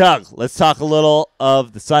 Tug, let's talk a little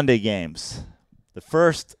of the Sunday games. The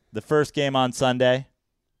first game on Sunday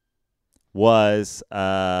was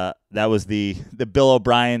that was the Bill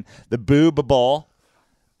O'Brien, the Boob Bowl,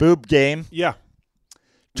 Boob game. Yeah.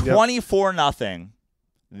 24-0.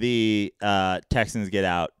 The Texans get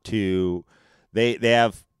out to they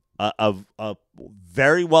have a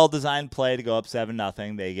very well designed play to go up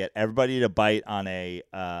 7-0. They get everybody to bite on a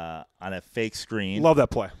fake screen. Love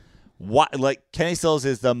that play. Like Kenny Stills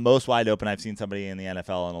is the most wide open I've seen somebody in the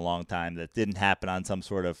NFL in a long time. That didn't happen on some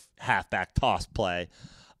sort of halfback toss play.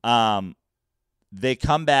 They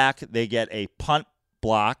come back. They get a punt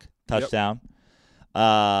block touchdown. Yep.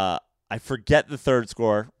 I forget the third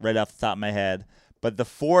score right off the top of my head, but the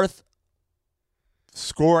fourth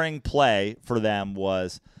scoring play for them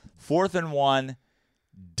was 4th and 1,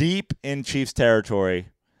 deep in Chiefs territory.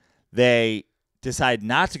 They decide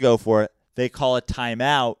not to go for it. They call a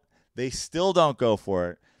timeout. They still don't go for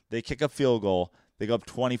it. They kick a field goal. They go up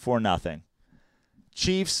 24-0.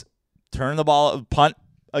 Chiefs turn the ball, punt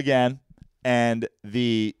again, and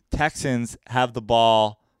the Texans have the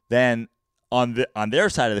ball then on their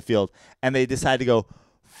side of the field, and they decide to go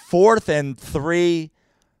 4th and 3,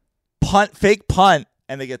 fake punt,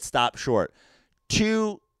 and they get stopped short.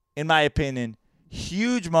 2, in my opinion,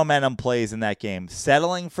 huge momentum plays in that game.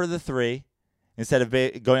 Settling for the 3 instead of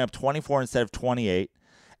going up 24 instead of 28,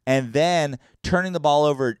 and then turning the ball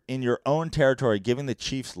over in your own territory, giving the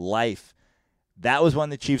Chiefs life. That was when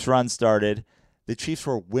the Chiefs' run started. The Chiefs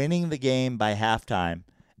were winning the game by halftime,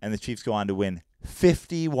 and the Chiefs go on to win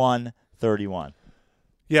 51-31.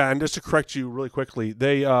 Yeah, and just to correct you really quickly,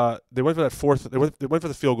 they went for that fourth. They went for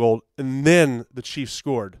the field goal, and then the Chiefs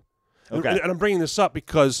scored. Okay. And I'm bringing this up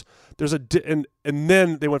because there's and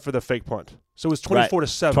then they went for the fake punt. So it was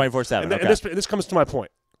 24-7. 24-7. And, okay. and this comes to my point.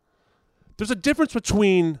 There's a difference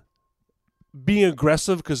between being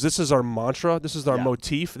aggressive because this is our mantra, this is our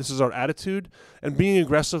motif, this is our attitude, and being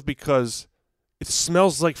aggressive because it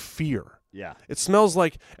smells like fear. Yeah. It smells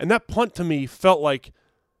like, and that punt to me felt like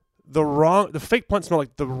the fake punt smelled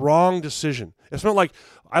like the wrong decision. It smelled like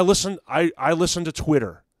I listened to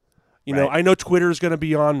Twitter. You know, I know Twitter is going to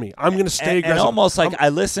be on me. I'm going to stay aggressive. And almost like I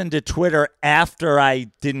listened to Twitter after I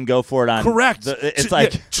didn't go for it on. Correct. It's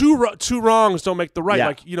like two wrongs don't make the right. Yeah.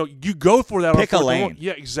 Like, you know, you go for that. Pick on a lane.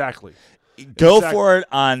 Yeah, exactly. Go for it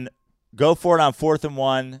on 4th and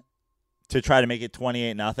 1 to try to make it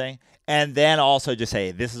 28-0, and then also just say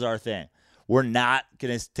this is our thing. We're not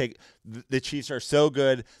going to take – the Chiefs are so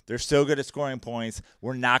good. They're so good at scoring points.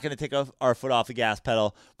 We're not going to take our foot off the gas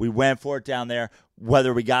pedal. We went for it down there,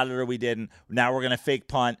 whether we got it or we didn't. Now we're going to fake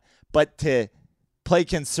punt. But to play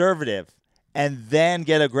conservative and then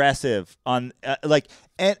get aggressive on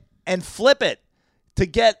and flip it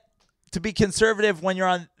to be conservative when you're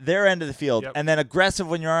on their end of the field and then aggressive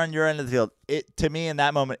when you're on your end of the field. To me, in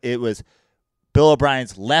that moment, it was Bill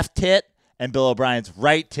O'Brien's left tit and Bill O'Brien's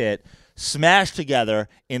right tit smashed together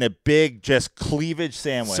in a big just cleavage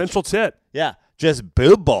sandwich. Central tit. Yeah, just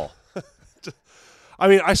boob bowl. I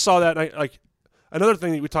mean, I saw that. And another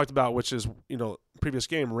thing that we talked about, which is, you know, previous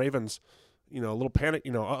game, Ravens, you know, a little panic,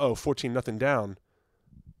 you know, 14-0 down.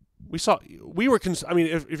 I mean,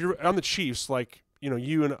 if you're on the Chiefs, like, you know,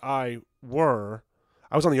 you and I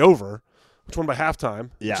was on the over. which won by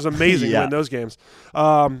halftime, which is amazing to win those games.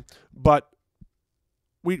 But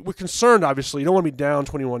we're concerned, obviously. You don't want to be down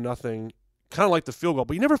 21-0, kind of like the field goal.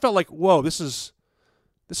 But you never felt like, whoa, this is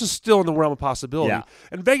still in the realm of possibility. Yeah.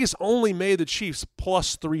 And Vegas only made the Chiefs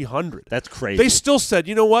plus 300. That's crazy. They still said,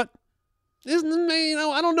 you know what?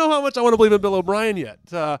 I don't know how much I want to believe in Bill O'Brien yet.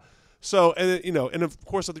 So, and of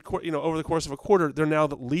course, over the course of a quarter, they're now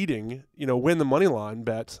leading, win the money line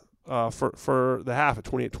bet for the half at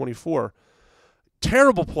 28-24.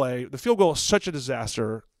 Terrible play. The field goal is such a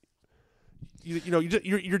disaster.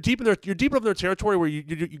 You're deep enough in their territory where you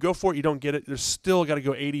go for it, you don't get it. There's still got to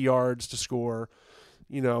go 80 yards to score.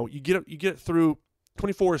 You get it through.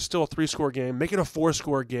 24 is still a 3-score game. Make it a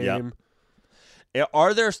 4-score game. Yep.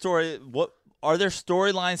 Are there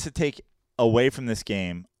storylines to take away from this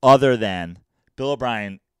game other than Bill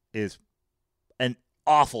O'Brien is an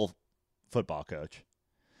awful football coach,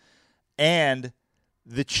 and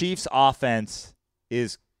the Chiefs' offense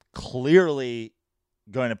is clearly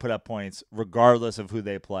going to put up points regardless of who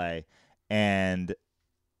they play, and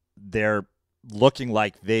they're looking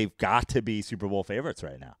like they've got to be Super Bowl favorites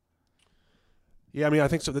right now? Yeah, I mean, I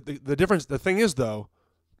think so. The thing is, though,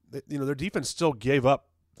 their defense still gave up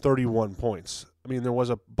 31 points. I mean, there was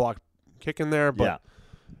a block kick in there, but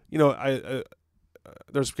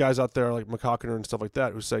there's guys out there like McCockiner and stuff like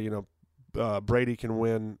that who say, Brady can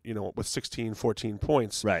win, with 16, 14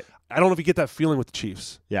 points. Right. I don't know if you get that feeling with the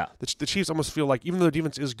Chiefs. Yeah. The Chiefs almost feel like, even though their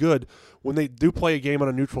defense is good, when they do play a game on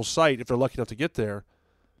a neutral site, if they're lucky enough to get there,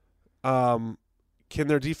 can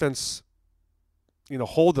their defense,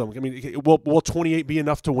 hold them? I mean, will 28 be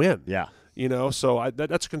enough to win? Yeah. So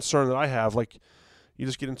that's a concern that I have. Like, you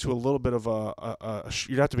just get into a little bit of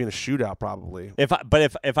you'd have to be in a shootout probably.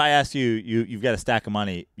 If I ask you've got a stack of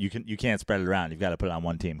money, you can't spread it around. You've got to put it on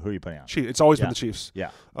one team. Who are you putting on? It's always been the Chiefs. Yeah.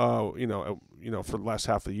 For the last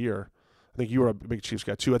half of the year, I think you were a big Chiefs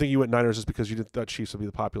guy too. I think you went Niners just because you thought Chiefs would be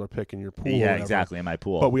the popular pick in your pool. Yeah, exactly, in my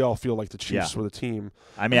pool. But we all feel like the Chiefs were the team.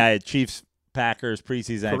 I mean, I had Chiefs, Packers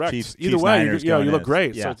preseason. Correct. Chiefs, Either way, Niners you look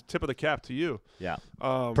great. Yeah. So it's a tip of the cap to you. Yeah.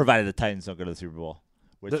 Provided the Titans don't go to the Super Bowl.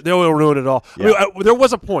 They will ruin it all. Yeah. I mean, there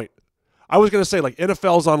was a point. I was going to say, like,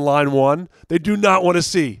 NFL's on line one. They do not want to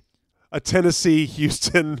see a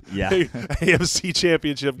Tennessee-Houston AFC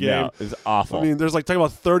championship game. Yeah, it's awful. I mean, there's talking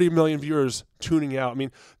about 30 million viewers tuning out. I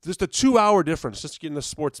mean, just a 2-hour difference just getting the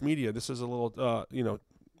sports media. This is a little,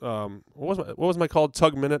 what was my called?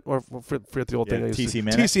 Tug Minute? Or forget the old thing. TC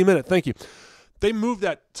Minute. TC Minute, thank you. They moved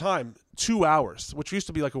that time 2 hours, which used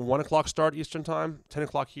to be like a 1 o'clock start Eastern time, 10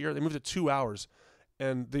 o'clock here. They moved it 2 hours,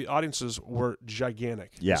 and the audiences were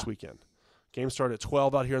gigantic this weekend. Game started at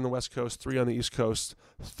 12 out here on the West Coast, 3 on the East Coast.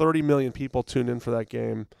 30 million people tuned in for that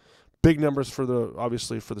game. Big numbers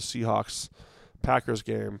obviously for the Seahawks-Packers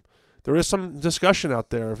game. There is some discussion out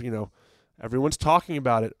there of, everyone's talking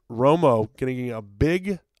about it. Romo getting a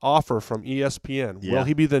big offer from ESPN. Yeah. Will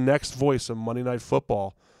he be the next voice of Monday Night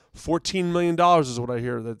Football? $14 million is what I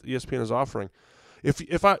hear that ESPN is offering.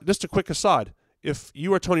 If I just a quick aside, if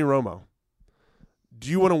you are Tony Romo, do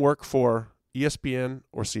you want to work for ESPN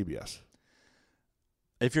or CBS?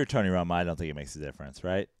 If you're Tony Romo, I don't think it makes a difference,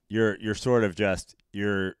 right? You're sort of just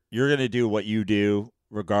you're going to do what you do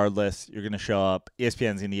regardless. You're going to show up.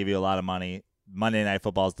 ESPN's going to give you a lot of money. Monday Night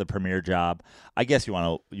Football is the premier job. I guess you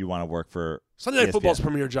want to work for Sunday Night Football's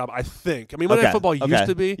premier job, I think. I mean, Monday Night Football used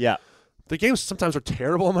to be. Yeah. The games sometimes are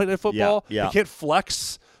terrible on Monday Night Football. Yeah. You can't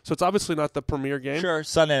flex, so it's obviously not the premier game. Sure,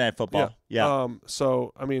 Sunday Night Football. Yeah.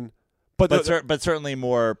 So I mean, but certainly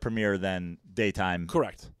more premier than daytime.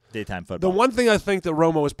 Correct. Daytime football. The one thing I think that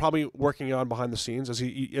Romo is probably working on behind the scenes, as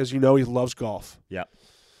you know, he loves golf. Yeah.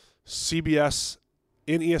 CBS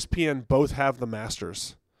and ESPN both have the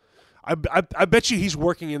Masters. I bet you he's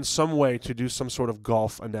working in some way to do some sort of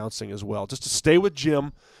golf announcing as well, just to stay with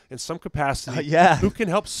Jim in some capacity. Who can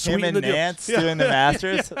help sweeten the deal? Him and Nance doing the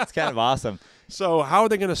Masters. That's kind of awesome. So how are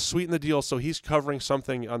they going to sweeten the deal so he's covering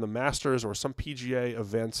something on the Masters or some PGA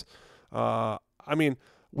event? I mean,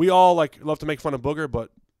 we all love to make fun of Booger, but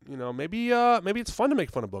maybe it's fun to make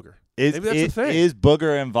fun of Booger. Maybe that's the thing. Is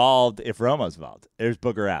Booger involved if Romo's involved? There's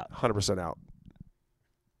Booger out. 100% out.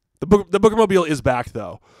 The Boogermobile is back,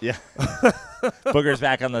 though. Yeah. Booger's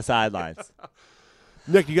back on the sidelines.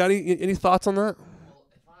 Nick, you got any thoughts on that?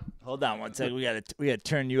 Hold on one second. We got to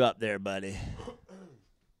turn you up there, buddy.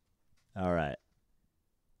 All right.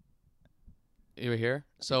 You here?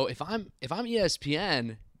 So if I'm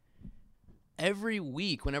ESPN, every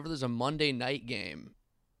week whenever there's a Monday night game,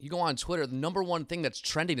 you go on Twitter, the number one thing that's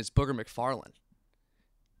trending is Booger McFarland.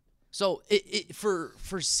 So for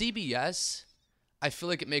CBS, I feel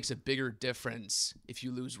like it makes a bigger difference if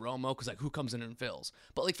you lose Romo because who comes in and fills.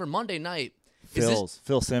 But for Monday night,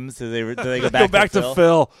 Phil Sims? Do they go back to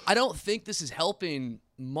Phil? I don't think this is helping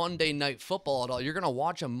Monday Night Football at all. You're going to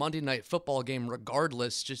watch a Monday Night Football game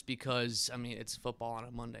regardless, just because, I mean, it's football on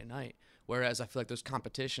a Monday night. Whereas I feel like there's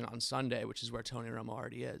competition on Sunday, which is where Tony Romo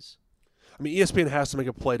already is. I mean, ESPN has to make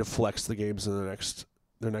a play to flex the games in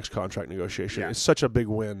their next contract negotiation. Yeah. It's such a big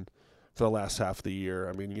win for the last half of the year.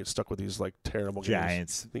 I mean, you get stuck with these like terrible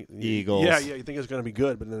Giants, games. Eagles. Yeah, you think it's going to be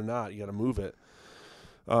good, but they're not. You got to move it.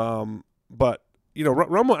 But you know,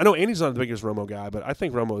 Romo. I know Andy's not the biggest Romo guy, but I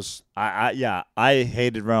think Romo's. I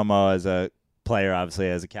hated Romo as a player, obviously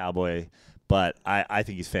as a Cowboy, but I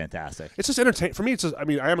think he's fantastic. It's just entertaining for me. I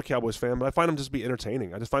mean, I am a Cowboys fan, but I find him just to be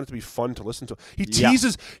entertaining. I just find it to be fun to listen to. He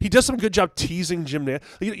teases. Yeah. He does some good job teasing Jim Nantz.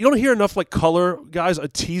 You don't hear enough like color guys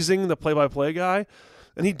teasing the play-by-play guy.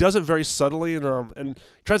 And he does it very subtly, and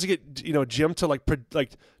tries to get Jim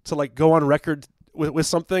to go on record with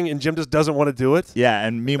something, and Jim just doesn't want to do it. Yeah,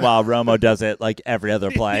 and meanwhile Romo does it like every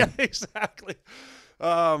other play. Yeah, exactly.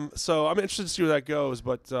 So I'm interested to see where that goes.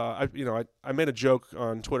 But I made a joke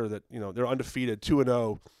on Twitter that they're undefeated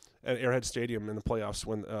 2-0 at Arrowhead Stadium in the playoffs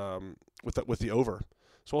when with the over.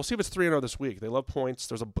 So we'll see if it's 3-0 this week. They love points.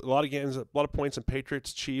 There's a lot of games, a lot of points in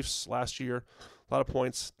Patriots Chiefs last year. A lot of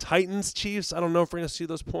points. Titans, Chiefs. I don't know if we're going to see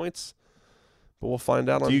those points, but we'll find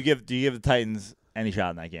out. Do you give the Titans any shot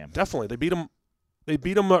in that game? Definitely. They beat them. They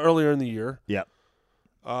beat them earlier in the year. Yep.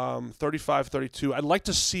 35-32. I'd like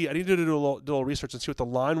to see. I need to do a little research and see what the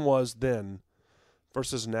line was then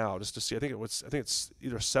versus now, just to see. I think it's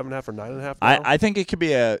either 7.5 or 9.5 now. I think it could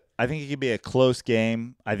be a close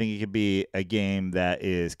game. I think it could be a game that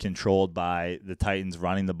is controlled by the Titans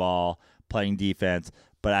running the ball, playing defense.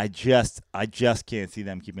 But I just can't see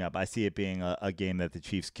them keeping up. I see it being a game that the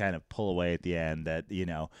Chiefs kind of pull away at the end. That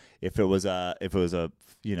if it was a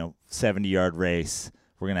 70-yard race,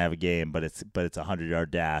 we're gonna have a game. But it's a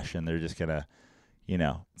 100-yard dash, and they're just gonna,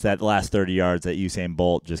 it's that last 30 yards that Usain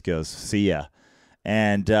Bolt just goes, see ya.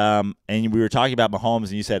 And we were talking about Mahomes,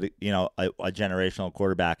 and you said a generational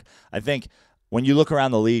quarterback. I think when you look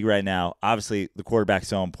around the league right now, obviously the quarterback's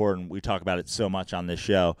so important. We talk about it so much on this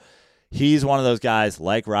show. He's one of those guys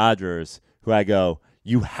like Rodgers who I go,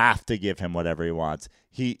 you have to give him whatever he wants.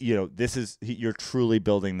 You're truly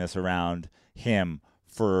building this around him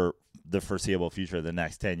for the foreseeable future of the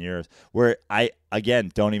next 10 years. Where I,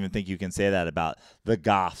 again, don't even think you can say that about the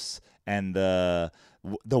Goffs and the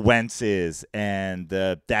Wentzes and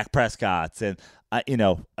the Dak Prescotts and,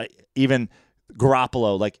 even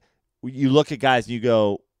Garoppolo. Like, you look at guys and you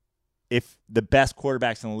go, if the best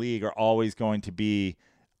quarterbacks in the league are always going to be,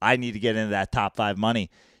 I need to get into that top 5 money.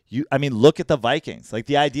 Look at the Vikings. Like,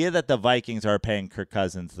 the idea that the Vikings are paying Kirk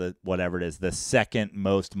Cousins the second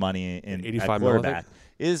most money in at quarterback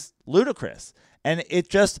is ludicrous. And it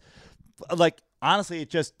just, honestly, it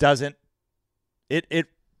just doesn't. It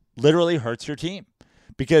literally hurts your team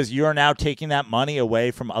because you are now taking that money away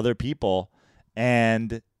from other people,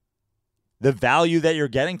 and the value that you're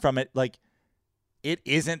getting from it, it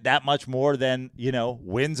isn't that much more than,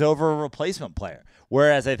 wins over a replacement player.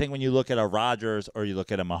 Whereas I think when you look at a Rodgers or you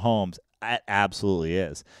look at a Mahomes, it absolutely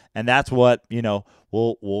is. And that's what,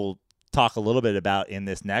 we'll talk a little bit about in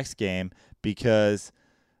this next game, because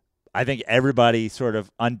I think everybody sort of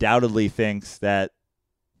undoubtedly thinks that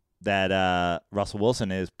Russell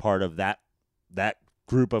Wilson is part of that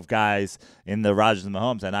group of guys in the Rodgers and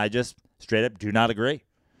Mahomes. And I just straight up do not agree.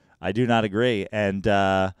 I do not agree. And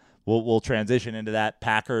we'll transition into that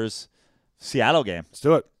Packers-Seattle game. Let's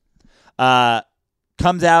do it.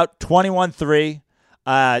 Comes out 21-3.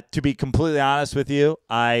 To be completely honest with you,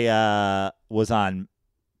 I was on.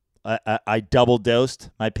 I double dosed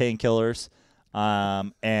my painkillers,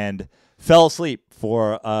 and fell asleep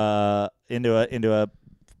for into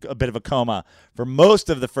a bit of a coma for most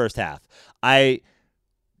of the first half. I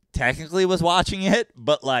technically was watching it,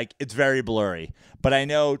 but it's very blurry. But I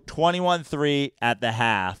know 21-3 at the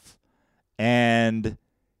half, and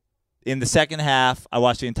in the second half, I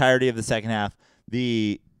watched the entirety of the second half.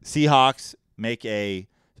 The Seahawks make a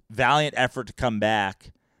valiant effort to come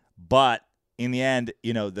back, but in the end,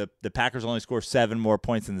 the Packers only score 7 more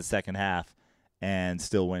points in the second half and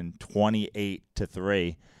still win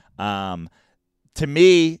 28-3. To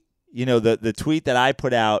me, the tweet that I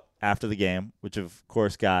put out after the game, which of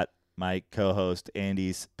course got my co-host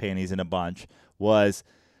Andy's panties in a bunch, was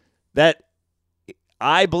that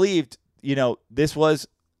I believed, this was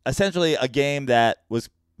essentially a game that was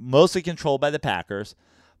mostly controlled by the Packers,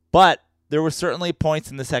 but there were certainly points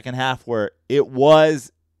in the second half where it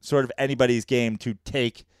was sort of anybody's game to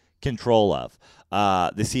take control of.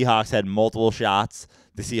 The Seahawks had multiple shots.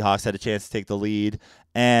 The Seahawks had a chance to take the lead,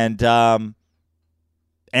 and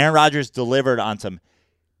Aaron Rodgers delivered on some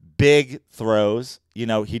big throws. You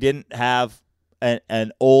know, he didn't have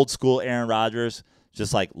an old school Aaron Rodgers,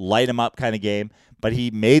 just like light him up kind of game, but he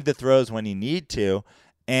made the throws when he needed to.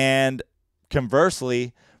 And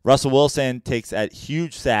conversely, Russell Wilson takes that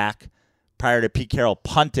huge sack prior to Pete Carroll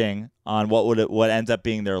punting on what ends up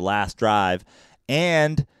being their last drive.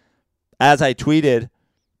 And as I tweeted,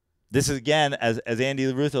 this is again as Andy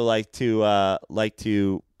LaRusso like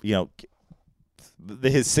to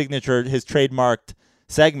his signature, his trademarked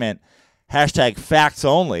segment, #facts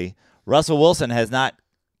only. Russell Wilson has not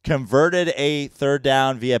converted a third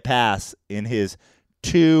down via pass in his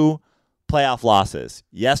 2 playoff losses,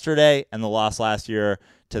 yesterday and the loss last year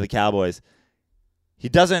to the Cowboys. He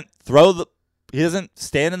doesn't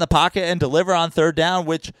stand in the pocket and deliver on third down,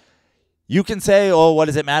 which you can say, oh, what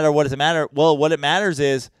does it matter? What does it matter? Well, what it matters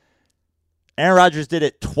is Aaron Rodgers did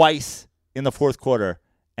it twice in the fourth quarter,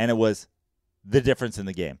 and it was the difference in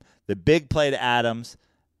the game. The big play to Adams,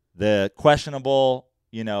 the questionable,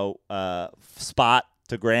 spot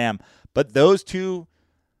to Graham, but those 2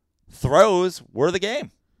 throws were the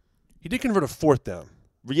game. He did convert a fourth down.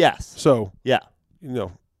 Yes. So yeah, we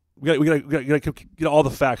got to get all the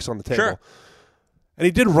facts on the table. Sure. And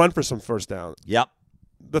he did run for some first down. Yep.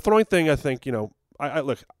 The throwing thing, I think,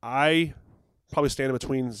 I probably stand in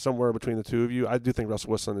between, somewhere between the two of you. I do think Russell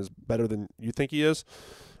Wilson is better than you think he is.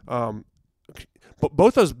 But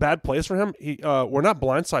both those bad plays for him, were not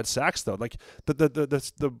blindside sacks though. Like the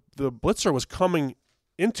blitzer was coming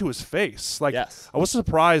into his face. Like yes. I was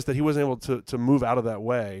surprised that he wasn't able to move out of that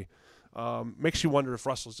way. Makes you wonder if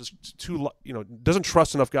Russell's just doesn't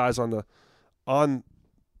trust enough guys on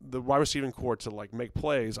the wide receiving core to like make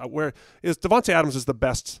plays. Where is Davante Adams is the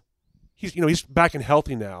best. He's back and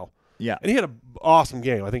healthy now. Yeah, and he had an awesome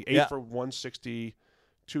game. I think 8 for 160,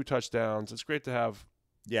 2 touchdowns. It's great to have.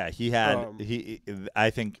 Yeah, he had. I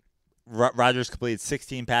think Rodgers completed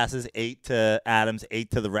 16 passes, 8 to Adams,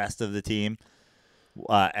 8 to the rest of the team,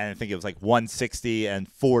 and I think it was like 160 and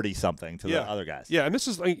 40 something to the other guys. Yeah, and this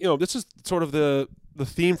is this is sort of the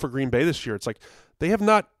theme for Green Bay this year. It's like they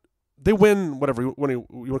win whatever you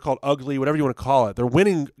want to call it, ugly, whatever you want to call it. They're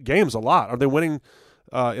winning games a lot. Are they winning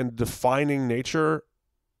in defining nature?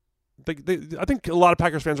 I think a lot of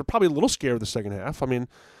Packers fans are probably a little scared of the second half. I mean,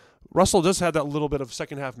 Russell just had that little bit of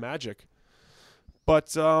second half magic,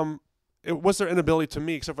 but it was their inability to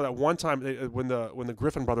me, except for that one time when the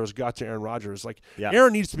Griffin brothers got to Aaron Rodgers.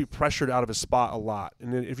 Aaron needs to be pressured out of his spot a lot,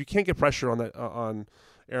 and if you can't get pressure on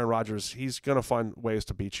Aaron Rodgers, he's gonna find ways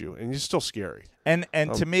to beat you, and he's still scary. And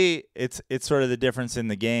to me, it's sort of the difference in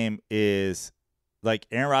the game is like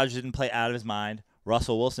Aaron Rodgers didn't play out of his mind,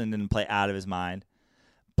 Russell Wilson didn't play out of his mind,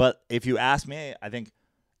 but if you ask me, I think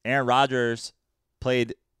Aaron Rodgers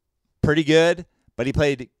played pretty good, but he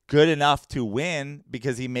played good enough to win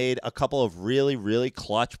because he made a couple of really, really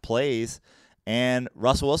clutch plays. And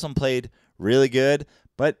Russell Wilson played really good,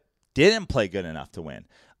 but didn't play good enough to win.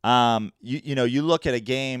 You look at a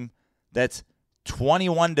game that's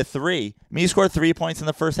 21-3. I mean, he scored 3 points in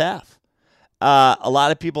the first half. A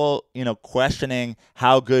lot of people, questioning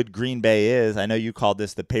how good Green Bay is. I know you called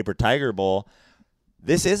this the Paper Tiger Bowl.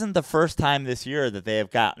 This isn't the first time this year that they have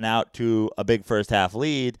gotten out to a big first half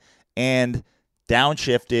lead and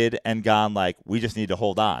downshifted and gone like, we just need to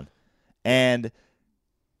hold on. And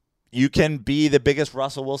you can be the biggest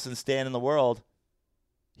Russell Wilson stan in the world.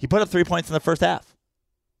 He put up 3 points in the first half.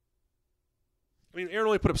 I mean, Aaron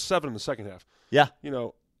only put up 7 in the second half. Yeah.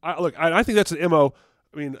 I think that's an MO.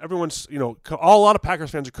 I mean, everyone's, a lot of Packers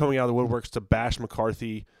fans are coming out of the woodworks to bash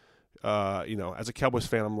McCarthy. As a Cowboys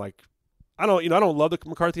fan, I'm like, I don't love the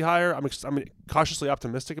McCarthy hire. I'm cautiously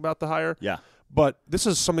optimistic about the hire. Yeah. But this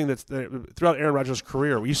is something that's throughout Aaron Rodgers'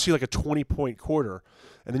 career, where you see like a 20-point quarter,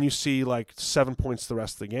 and then you see like 7 points the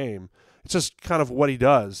rest of the game. It's just kind of what he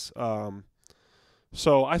does.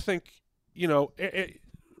 So I think,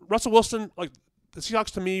 Russell Wilson, like the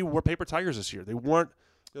Seahawks to me were paper tigers this year. They won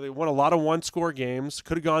a lot of one-score games.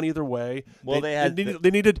 Could have gone either way. Well, they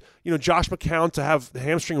needed Josh McCown to have the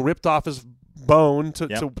hamstring ripped off his bone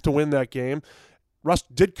to win that game. Russ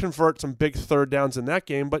did convert some big third downs in that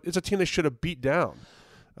game, but it's a team they should have beat down.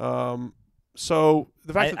 So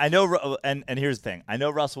the fact I know, and here's the thing: I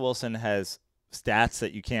know Russell Wilson has stats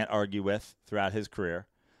that you can't argue with throughout his career,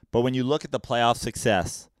 but when you look at the playoff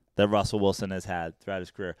success that Russell Wilson has had throughout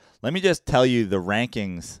his career, let me just tell you the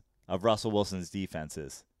rankings of Russell Wilson's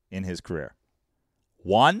defenses in his career: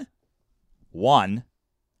 1,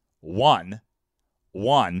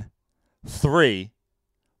 3,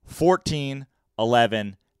 14,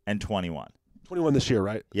 11, and 21. 21 this year,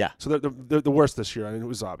 right? Yeah. So they're the worst this year. I mean, it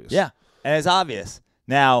was obvious. Yeah, and it's obvious.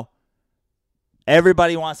 Now,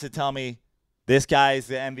 everybody wants to tell me this guy's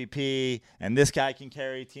the MVP and this guy can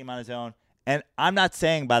carry a team on his own. And I'm not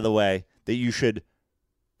saying, by the way, that you should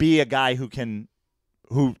be a guy who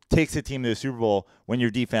takes a team to the Super Bowl when your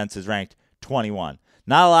defense is ranked 21.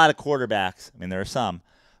 Not a lot of quarterbacks. I mean, there are some,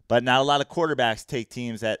 but not a lot of quarterbacks take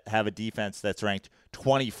teams that have a defense that's ranked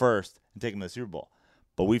 21st and take them to the Super Bowl.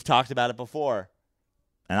 But we've talked about it before,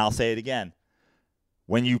 and I'll say it again.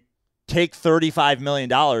 When you take $35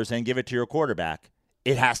 million and give it to your quarterback,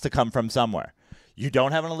 it has to come from somewhere. You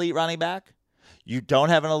don't have an elite running back. You don't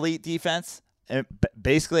have an elite defense. And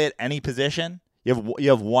basically, at any position, you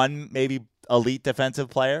have one maybe elite defensive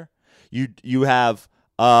player. You have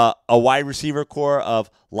a wide receiver core of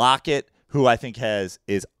Lockett, who I think is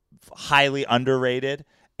highly underrated,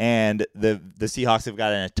 and the Seahawks have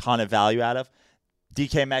gotten a ton of value out of.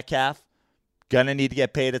 DK Metcalf, gonna need to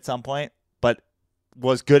get paid at some point, but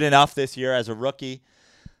was good enough this year as a rookie.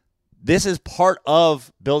 This is part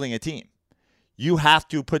of building a team. You have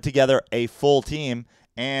to put together a full team,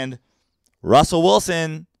 and Russell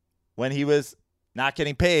Wilson, when he was not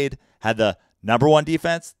getting paid, had the number one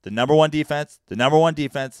defense, the number one defense, the number one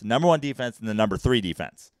defense, the number one defense, and the number 3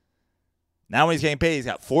 defense. Now when he's getting paid, he's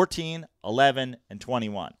got 14, 11, and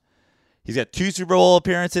 21. He's got 2 Super Bowl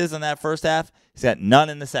appearances in that first half. He's got none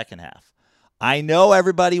in the second half. I know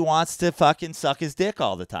everybody wants to fucking suck his dick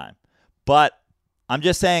all the time, but I'm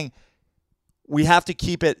just saying we have to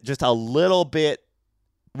keep it just a little bit.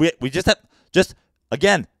 We just have,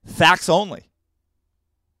 again, facts only.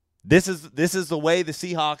 This is the way the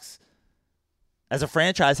Seahawks as a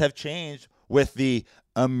franchise have changed with the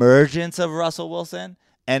emergence of Russell Wilson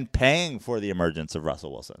and paying for the emergence of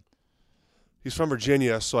Russell Wilson. He's from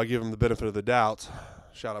Virginia, so I give him the benefit of the doubt.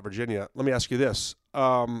 Shout out Virginia. Let me ask you this.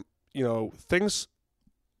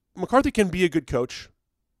 McCarthy can be a good coach,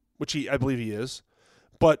 which I believe he is,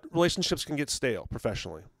 but relationships can get stale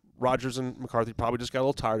professionally. Rodgers and McCarthy probably just got a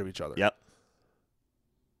little tired of each other. Yep.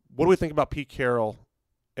 What do we think about Pete Carroll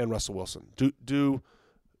and Russell Wilson? Do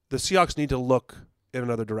the Seahawks need to look in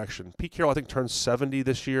another direction? Pete Carroll, I think, turns 70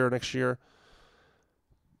 this year or next year.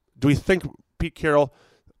 Do we think Pete Carroll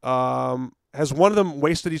has one of them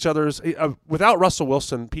wasted each other's? Without Russell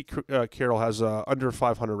Wilson, Pete Carroll has a under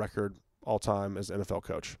 500 record all time as an NFL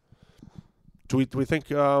coach. Do we think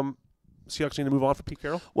Seahawks need to move on for Pete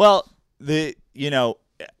Carroll? Well, in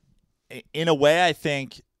a way, I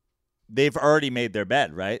think they've already made their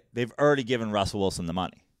bed, right? They've already given Russell Wilson the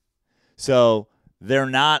money. So they're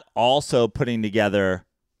not also putting together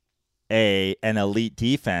an elite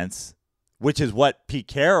defense, which is what Pete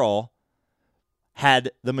Carroll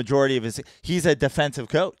had the majority of his. He's a defensive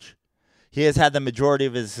coach. He has had the majority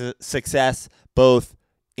of his success both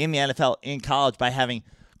in the NFL, in college, by having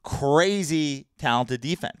crazy talented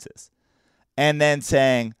defenses and then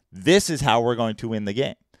saying, this is how we're going to win the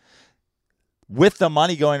game. With the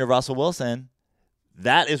money going to Russell Wilson,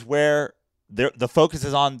 that is where the focus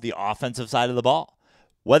is on the offensive side of the ball,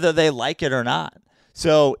 whether they like it or not.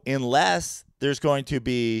 So unless there's going to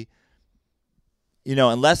be,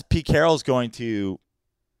 unless Pete Carroll's going to,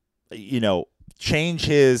 change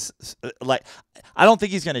his, I don't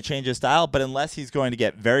think he's going to change his style, but unless he's going to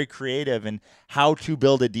get very creative in how to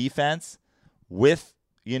build a defense with,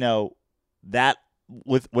 that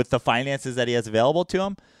with the finances that he has available to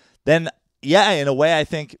him, then yeah, in a way, I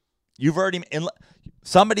think you've already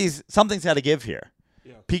something's got to give here.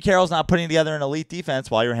 Yeah. Pete Carroll's not putting together an elite defense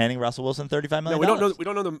while you're handing Russell Wilson $35 million. No, we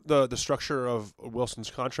don't know the structure of Wilson's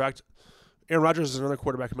contract. Aaron Rodgers is another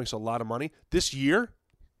quarterback who makes a lot of money. This year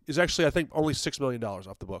is actually, I think, only $6 million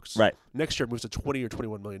off the books. Right. Next year it moves to $20 or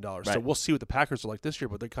 $21 million. Right. So we'll see what the Packers are like this year,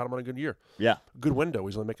 but they caught him on a good year. Yeah. Good window.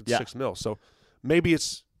 He's only making $6 million. So maybe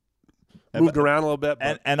it's moved around a little bit.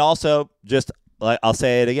 And also, just I'll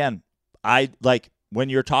say it again. When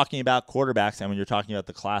you're talking about quarterbacks and when you're talking about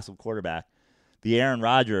the class of quarterback, the Aaron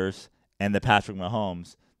Rodgers and the Patrick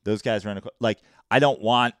Mahomes, those guys are I don't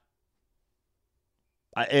want.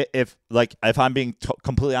 If I'm being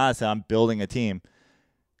completely honest, and I'm building a team,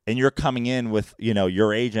 and you're coming in with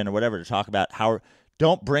your agent or whatever to talk about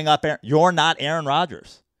don't bring up Aaron. You're not Aaron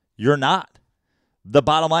Rodgers. You're not. The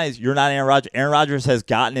bottom line is you're not Aaron Rodgers. Aaron Rodgers has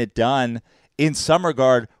gotten it done in some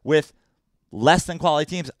regard with less than quality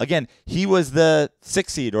teams. Again, he was the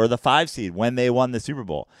 6 seed or the 5 seed when they won the Super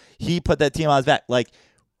Bowl. He put that team on his back.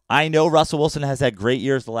 I know Russell Wilson has had great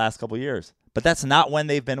years the last couple of years, but that's not when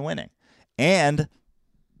they've been winning. And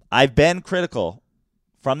I've been critical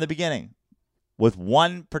from the beginning with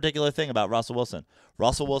one particular thing about Russell Wilson.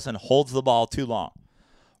 Russell Wilson holds the ball too long.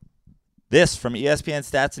 This from ESPN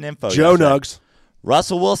Stats and Info. Joe Nugs.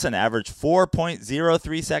 Russell Wilson averaged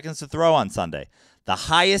 4.03 seconds to throw on Sunday, the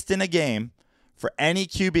highest in a game for any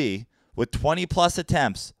QB with 20-plus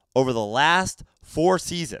attempts over the last 4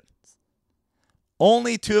 seasons.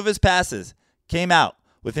 Only 2 of his passes came out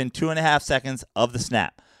within 2.5 seconds of the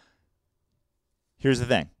snap. Here's the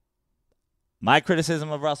thing. My criticism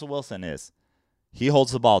of Russell Wilson is he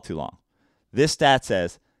holds the ball too long. This stat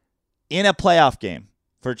says in a playoff game,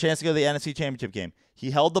 for a chance to go to the NFC Championship game, he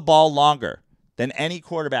held the ball longer than any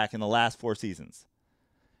quarterback in the last 4 seasons.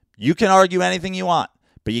 You can argue anything you want,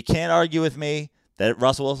 but you can't argue with me that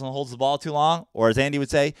Russell Wilson holds the ball too long, or as Andy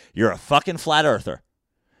would say, you're a fucking flat earther.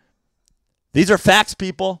 These are facts,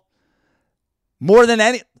 people. More than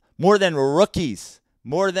rookies,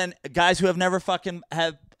 more than guys who have never fucking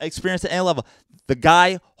have experience at any level. The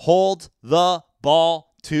guy holds the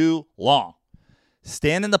ball too long.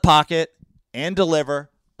 Stand in the pocket and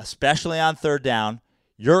deliver, especially on third down.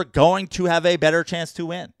 You're going to have a better chance to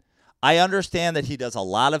win. I understand that he does a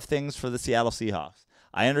lot of things for the Seattle Seahawks.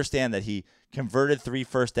 I understand that he converted 3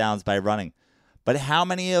 first downs by running. But how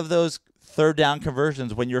many of those third down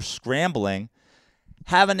conversions, when you're scrambling,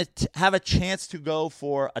 have a chance to go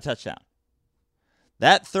for a touchdown?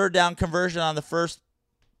 That third down conversion on the first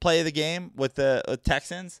play of the game with the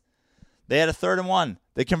Texans, they had a 3rd and 1.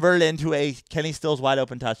 They converted it into a Kenny Stills wide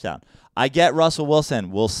open touchdown. I get Russell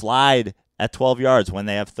Wilson will slide at 12 yards when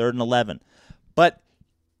they have 3rd and 11. But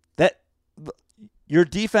that your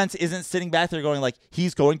defense isn't sitting back there going like,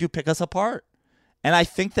 he's going to pick us apart. And I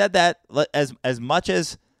think that as much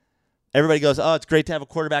as everybody goes, oh, it's great to have a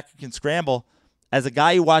quarterback who can scramble, as a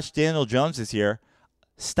guy who watched Daniel Jones this year,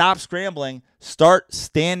 stop scrambling, start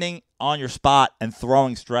standing on your spot and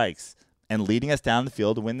throwing strikes and leading us down the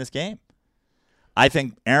field to win this game. I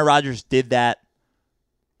think Aaron Rodgers did that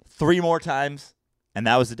 3 more times, and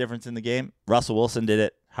that was the difference in the game. Russell Wilson did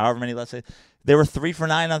it however many, let's say. They were 3 for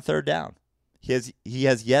 9 on third down. He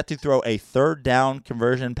has yet to throw a third down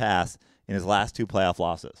conversion pass in his last 2 playoff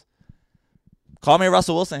losses. Call me a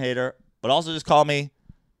Russell Wilson hater, but also just call me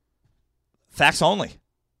facts only.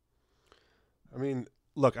 I mean,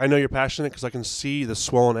 look, I know you're passionate because I can see the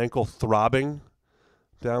swollen ankle throbbing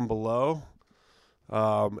down below.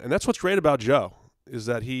 And that's what's great about Joe, is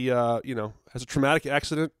that he, has a traumatic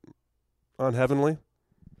accident on Heavenly,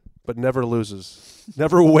 but never loses,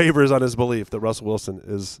 never wavers on his belief that Russell Wilson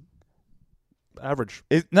is average.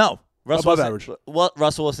 Russell above Wilson, average. Well,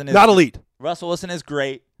 Russell Wilson is not elite. Russell Wilson is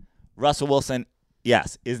great. Russell Wilson,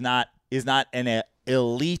 yes, is not an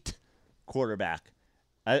elite quarterback,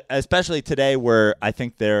 especially today, where I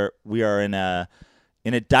think we are in a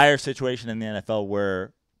dire situation in the NFL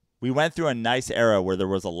where we went through a nice era where there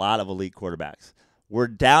was a lot of elite quarterbacks. We're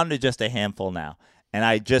down to just a handful now, and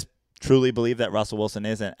I just truly believe that Russell Wilson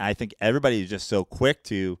isn't. I think everybody is just so quick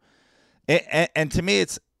to, and to me,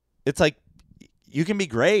 it's like you can be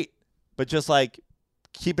great, but just like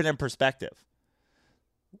keep it in perspective.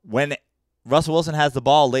 When Russell Wilson has the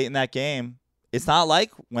ball late in that game, it's not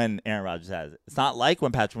like when Aaron Rodgers has it. It's not like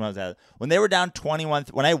when Patrick Mahomes has it. When they were down 21,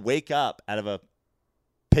 when I wake up out of a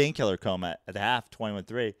painkiller coma at the half,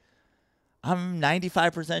 21-3, I'm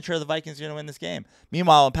 95% sure the Vikings are going to win this game.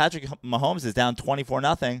 Meanwhile, when Patrick Mahomes is down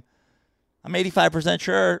 24-0, I'm 85%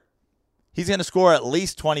 sure he's going to score at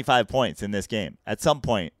least 25 points in this game at some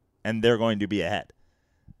point, and they're going to be ahead.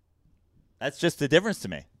 That's just the difference to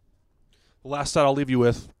me. The last stat I'll leave you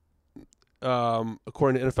with,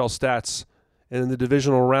 according to NFL stats, and in the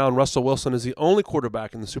divisional round, Russell Wilson is the only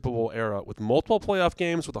quarterback in the Super Bowl era with multiple playoff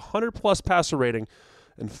games with 100-plus passer rating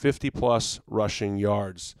and 50-plus rushing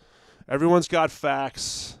yards. Everyone's got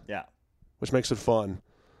facts, which makes it fun.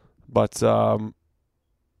 But,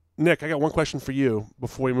 Nick, I got one question for you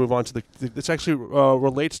before we move on to this actually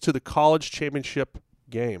relates to the college championship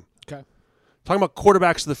game. Okay. Talking about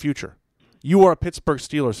quarterbacks of the future. You are a Pittsburgh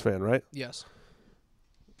Steelers fan, right? Yes.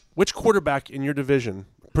 Which quarterback in your division,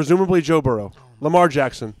 presumably Joe Burrow, Lamar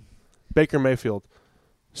Jackson, Baker Mayfield,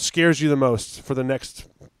 scares you the most for the next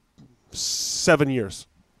 7 years?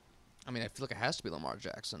 I mean, I feel like it has to be Lamar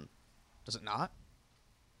Jackson. Does it not?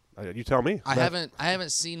 You tell me. I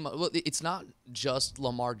haven't seen. Well, it's not just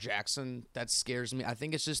Lamar Jackson that scares me. I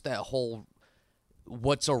think it's just that whole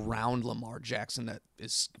what's around Lamar Jackson that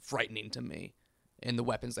is frightening to me, and the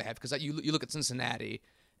weapons they have. Because you look at Cincinnati,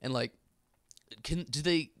 and like, can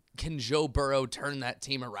Joe Burrow turn that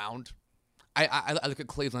team around? I look at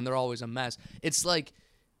Cleveland; they're always a mess. It's like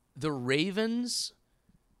the Ravens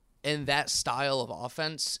and that style of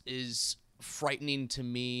offense is frightening to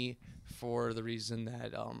me for the reason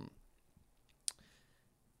that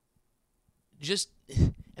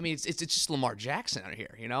it's just Lamar Jackson out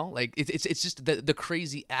here, you know? Like it's just the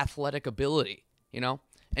crazy athletic ability, you know?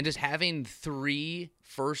 And just having 3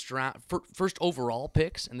 first overall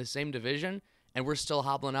picks in the same division and we're still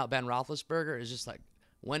hobbling out Ben Roethlisberger, is just like,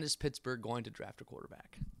 when is Pittsburgh going to draft a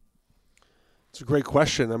quarterback? It's a great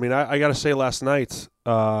question. I mean, I got to say last night,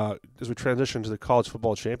 as we transitioned to the college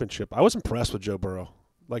football championship, I was impressed with Joe Burrow.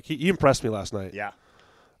 Like, he impressed me last night. Yeah.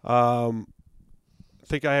 I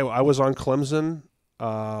think I was on Clemson.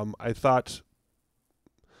 I thought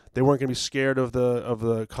they weren't going to be scared of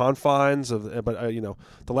the confines but you know,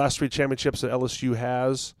 the last 3 championships that LSU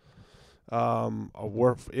has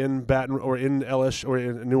were in LSU or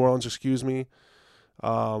in New Orleans, excuse me.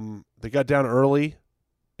 They got down early,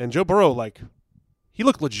 and Joe Burrow, like, he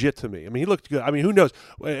looked legit to me. I mean, he looked good. I mean, who knows?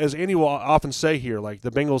 As Andy will often say here, like, the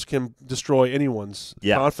Bengals can destroy anyone's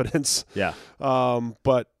confidence. Yeah.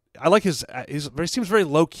 But I like his seems very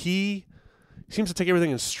low key. He seems to take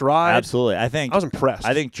everything in stride. Absolutely. I was impressed.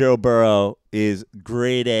 I think Joe Burrow is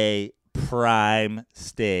grade A prime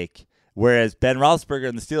steak, whereas Ben Roethlisberger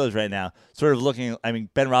and the Steelers right now sort of looking, I mean,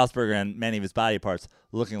 Ben Roethlisberger and many of his body parts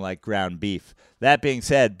looking like ground beef. That being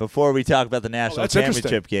said, before we talk about the national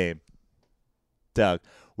championship game, Doug,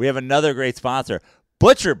 we have another great sponsor,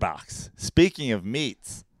 ButcherBox. Speaking of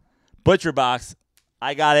meats, ButcherBox,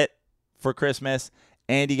 I got it for Christmas.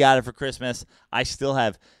 Andy got it for Christmas. I still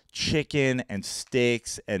have chicken and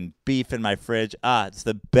steaks and beef in my fridge. It's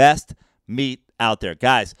the best meat out there.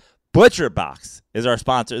 Guys, ButcherBox is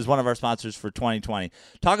one of our sponsors for 2020.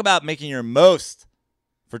 Talk about making your most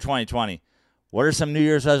for 2020. What are some New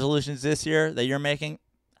Year's resolutions this year that you're making?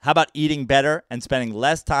 How about eating better and spending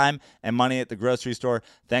less time and money at the grocery store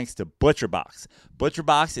thanks to ButcherBox?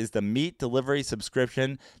 ButcherBox is the meat delivery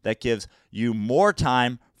subscription that gives you more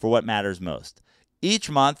time for what matters most. Each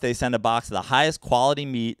month, they send a box of the highest quality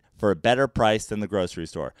meat for a better price than the grocery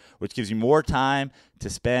store, which gives you more time to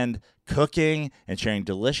spend cooking and sharing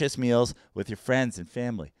delicious meals with your friends and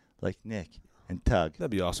family, like Nick and Tug. That'd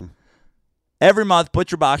be awesome. Every month,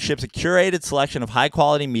 ButcherBox ships a curated selection of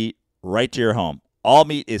high-quality meat right to your home. All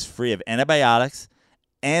meat is free of antibiotics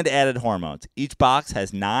and added hormones. Each box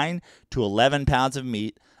has 9 to 11 pounds of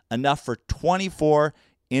meat, enough for 24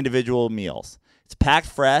 individual meals. It's packed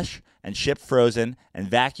fresh and shipped frozen and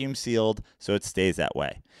vacuum sealed so it stays that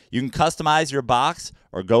way. You can customize your box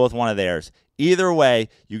or go with one of theirs. Either way,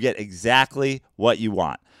 you get exactly what you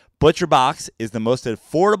want. ButcherBox is the most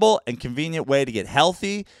affordable and convenient way to get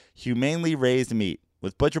healthy, humanely raised meat.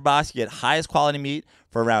 With ButcherBox, you get highest quality meat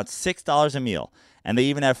for around $6 a meal. And they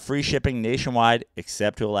even have free shipping nationwide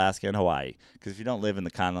except to Alaska and Hawaii. Because if you don't live in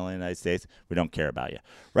the continental United States, we don't care about you.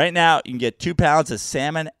 Right now, you can get 2 pounds of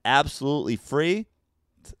salmon absolutely free.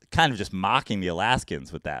 It's kind of just mocking the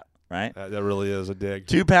Alaskans with that, right? That really is a dig.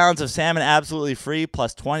 2 pounds of salmon absolutely free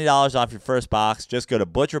plus $20 off your first box. Just go to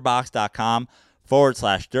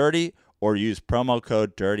butcherbox.com/dirty or use promo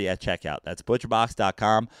code DIRTY at checkout. That's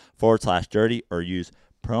butcherbox.com/dirty or use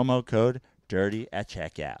promo code DIRTY at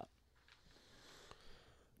checkout.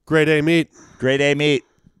 Grade A meat. Grade A meat.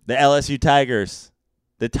 The LSU Tigers.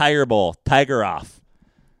 The Tiger Bowl. Tiger off.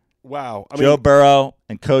 Wow. Joe Burrow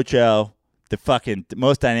and Coach O, the fucking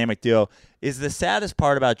most dynamic duo. Is the saddest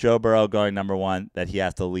part about Joe Burrow going number 1 that he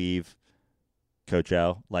has to leave Coach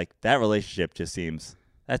O? Like, that relationship just seems,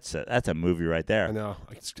 that's a movie right there. I know.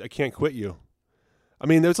 I can't quit you. I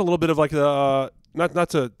mean, there's a little bit of like the not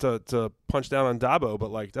to punch down on Dabo,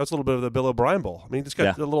 but like that's a little bit of the Bill O'Brien Bowl. I mean, just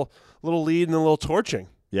got a little lead and a little torching.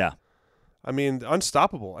 Yeah. I mean,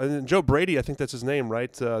 unstoppable. And Joe Brady, I think that's his name,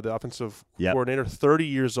 right? The offensive coordinator, 30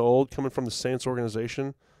 years old, coming from the Saints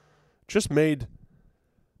organization, just made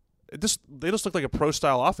this. They just looked like a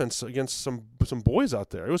pro-style offense against some boys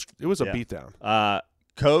out there. It was a beatdown.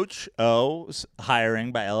 Coach O's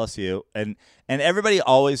hiring by LSU, and everybody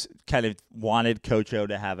always kind of wanted Coach O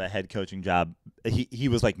to have a head coaching job. He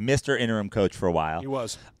was like Mr. Interim Coach for a while. He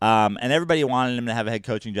was. And everybody wanted him to have a head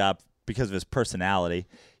coaching job because of his personality.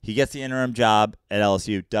 He gets the interim job at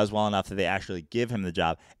LSU, does well enough that they actually give him the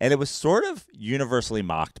job. And it was sort of universally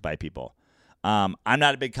mocked by people. I'm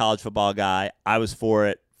not a big college football guy. I was for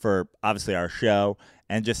it for, obviously, our show,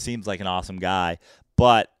 and just seems like an awesome guy.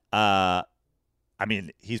 But, I mean,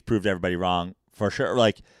 he's proved everybody wrong for sure.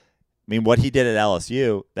 Like, I mean, what he did at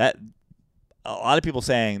LSU, that a lot of people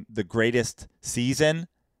saying the greatest season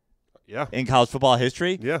in college football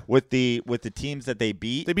history. Yeah. With the teams that they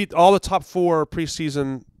beat. They beat all the top 4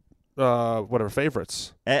 preseason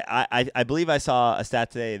favorites. I believe I saw a stat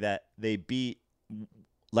today that they beat,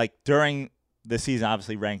 like, during the season,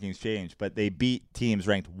 obviously rankings change, but they beat teams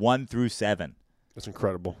ranked 1 through 7. That's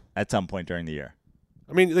incredible. At some point during the year.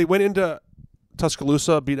 I mean, they went into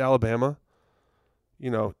Tuscaloosa, beat Alabama,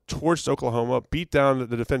 torched Oklahoma, beat down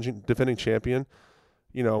the defending champion.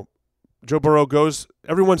 Joe Burrow goes –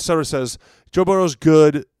 everyone sort of says Joe Burrow's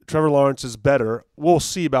good, Trevor Lawrence is better. We'll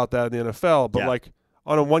see about that in the NFL. But like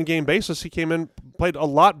on a 1-game basis, he came in, played a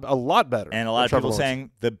lot better. And a lot of people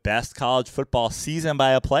saying the best college football season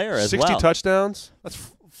by a player as 60 well. 60 touchdowns.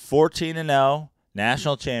 That's 14-0,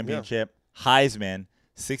 national championship, Heisman,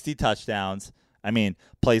 60 touchdowns. I mean,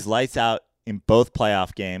 plays lights out in both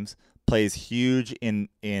playoff games. Plays huge in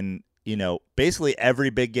basically every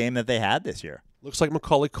big game that they had this year. Looks like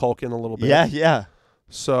Macaulay Culkin a little bit. Yeah.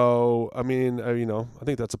 So, I mean, I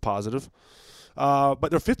think that's a positive. But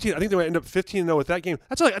they're 15. I think they might end up 15-0 with that game.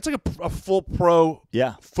 That's like a full pro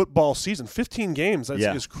football season. 15 games.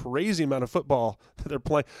 That's a crazy amount of football that they're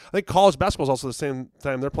playing. I think college basketball is also the same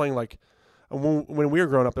time. They're playing like when we were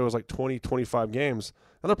growing up, it was like 20, 25 games.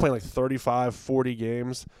 Now they're playing like 35, 40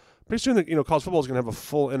 games. Pretty soon, college football is going to have a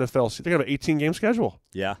full NFL season. They're going to have an 18-game schedule.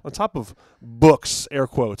 Yeah. On top of books, air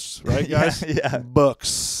quotes, right, guys? Yeah.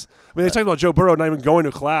 Books. I mean, they talked about Joe Burrow not even going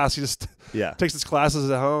to class. He just takes his classes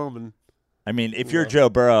at home. And I mean, if you're Joe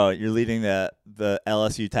Burrow, you're leading the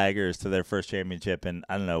LSU Tigers to their first championship in,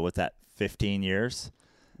 I don't know, what's that, 15 years?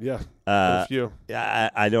 Yeah, a few. Yeah,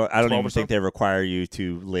 I don't even think they require you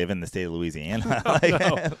to live in the state of Louisiana.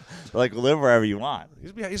 Like live wherever you want.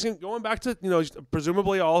 He's going back to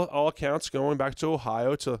presumably all accounts going back to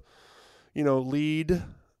Ohio to lead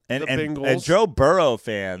the Bengals. And Joe Burrow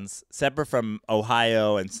fans, separate from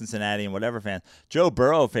Ohio and Cincinnati and whatever fans, Joe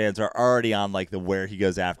Burrow fans are already on like the where he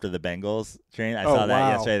goes after the Bengals train. I saw that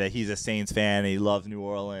yesterday, that he's a Saints fan and he loves New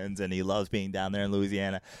Orleans and he loves being down there in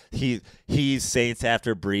Louisiana. He's Saints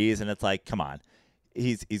after Breeze, and it's like, come on.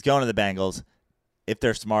 He's going to the Bengals. If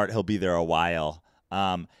they're smart, he'll be there a while.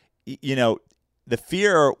 The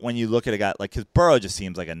fear when you look at a guy like, because Burrow just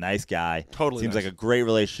seems like a nice guy. Totally seems nice. like a great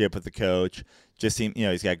relationship with the coach. Just seem,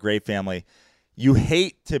 he's got a great family. You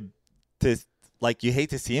hate to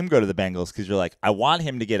see him go to the Bengals because you're like, I want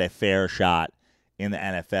him to get a fair shot in the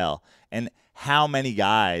NFL. And how many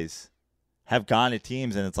guys have gone to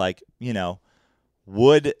teams and it's like,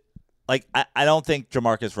 I don't think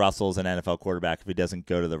Jamarcus Russell's an NFL quarterback if he doesn't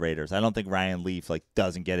go to the Raiders. I don't think Ryan Leaf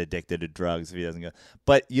doesn't get addicted to drugs if he doesn't go.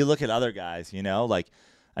 But you look at other guys,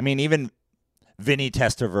 even Vinny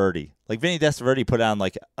Testaverde. Vinny Testaverde put on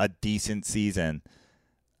a decent season,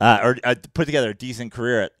 or put together a decent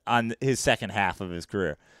career on his second half of his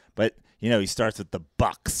career. But he starts with the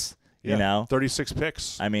Bucks. 36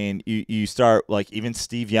 picks. I mean, you start even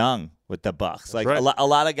Steve Young with the Bucks. That's right. a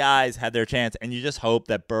lot of guys had their chance, and you just hope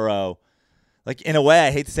that Burrow. In a way,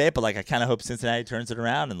 I hate to say it, but I kind of hope Cincinnati turns it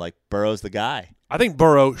around and Burrow's the guy. I think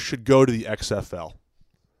Burrow should go to the XFL.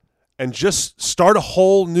 And just start a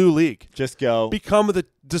whole new league. Just go. Become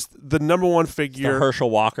the number one figure. The Herschel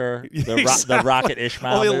Walker, the Rocket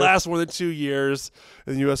Ishmael. Only lasts more than 2 years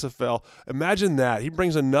in the USFL. Imagine that. He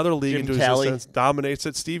brings another league into existence, dominates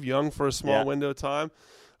it. Steve Young for a small window of time.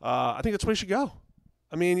 I think that's where he should go.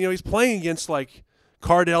 I mean, he's playing against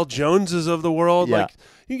Cardell Joneses of the world. Yeah.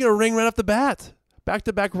 You can get a ring right off the bat.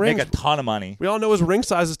 Back-to-back rings. Make a ton of money. We all know his ring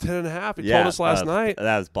size is 10.5. He told us last night.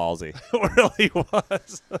 That was ballsy. It really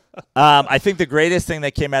was. I think the greatest thing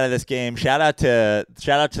that came out of this game, shout out to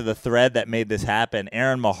the thread that made this happen.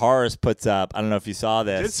 Aaron Maharis puts up, I don't know if you saw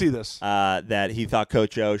this. I did see this. That he thought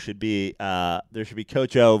Coach O should be, there should be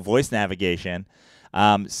Coach O voice navigation.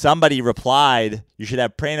 Somebody replied, you should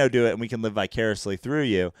have Prano do it and we can live vicariously through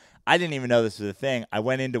you. I didn't even know this was a thing. I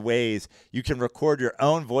went into Waze. You can record your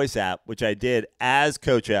own voice app, which I did as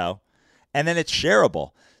Coach O, and then it's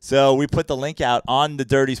shareable. So we put the link out on the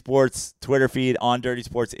Dirty Sports Twitter feed, on Dirty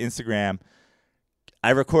Sports Instagram.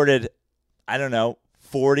 I recorded,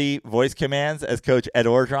 40 voice commands as Coach Ed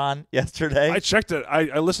Orgeron yesterday. I checked it.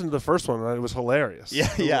 I listened to the first one, and it was hilarious.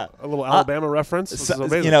 Yeah. A little Alabama reference. This is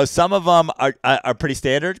amazing. Some of them are pretty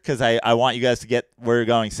standard because I want you guys to get where you're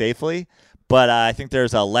going safely. But I think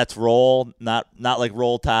there's a let's roll, not like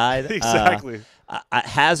roll tide. Exactly.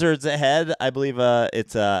 Hazards ahead. I believe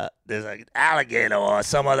there's an alligator or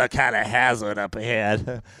some other kind of hazard up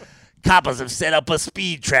ahead. Coppers have set up a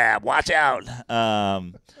speed trap. Watch out.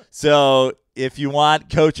 So if you want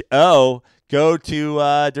Coach O, go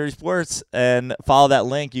to Dirty Sports and follow that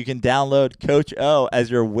link. You can download Coach O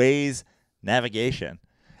as your Waze navigation.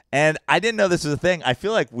 And I didn't know this was a thing. I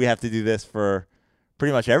feel like we have to do this for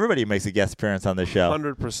pretty much everybody who makes a guest appearance on this show.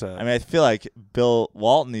 100%. I mean, I feel like Bill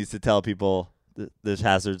Walton needs to tell people there's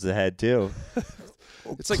hazards ahead, too.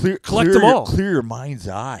 It's collect them all. Clear your mind's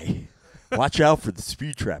eye. Watch out for the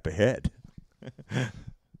speed trap ahead.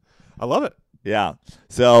 I love it. Yeah.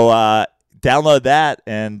 So download that,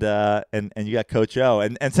 and you got Coach O.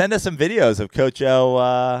 And send us some videos of Coach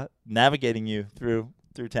O navigating you through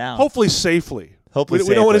town. Hopefully safely. Hopefully,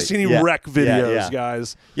 we don't want to see any wreck videos,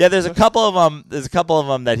 guys. Yeah, there's a couple of them. There's a couple of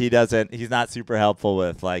them that he's not super helpful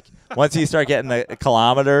with. Like once you start getting the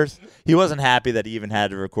kilometers, he wasn't happy that he even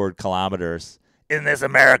had to record kilometers in this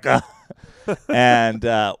America. And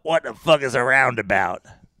what the fuck is a roundabout?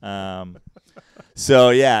 So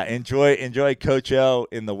yeah, enjoy Coach O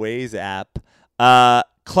in the Waze app.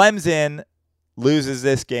 Clemson loses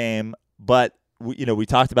this game, but we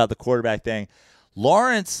talked about the quarterback thing.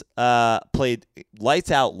 Lawrence played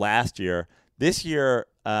lights out last year. This year,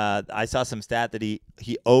 I saw some stat that he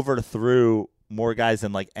overthrew more guys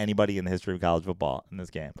than like anybody in the history of college football in this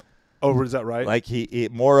game. Oh, is that right? Like he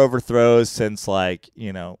more overthrows since like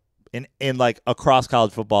in like across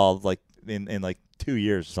college football like in like 2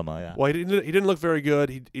 years or something like that. Well, he didn't look very good.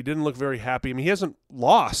 He didn't look very happy. I mean, he hasn't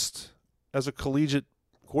lost as a collegiate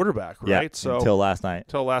quarterback, right? Yeah, so until last night.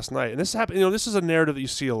 And this happened. This is a narrative that you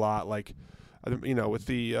see a lot. Like, with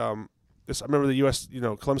the I remember the U.S.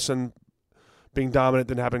 Clemson being dominant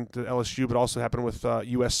didn't happen to LSU, but also happened with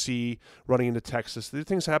USC running into Texas. These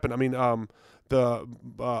things happen. I mean, the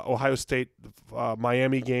Ohio State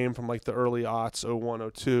Miami game from like the early aughts,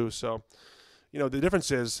 01, 02. So, the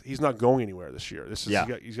difference is he's not going anywhere this year.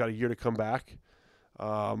 He's got a year to come back.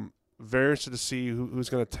 Very interested to see who's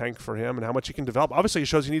going to tank for him and how much he can develop. Obviously, he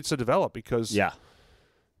shows he needs to develop because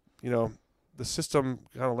the system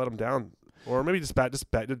kind of let him down. Or maybe just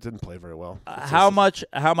didn't play very well. How much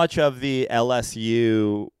of the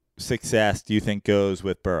LSU success do you think goes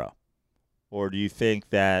with Burrow, or do you think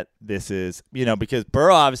that this is because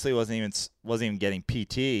Burrow obviously wasn't even getting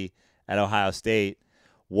PT at Ohio State,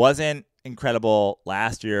 wasn't incredible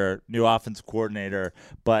last year, new offensive coordinator,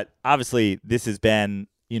 but obviously this has been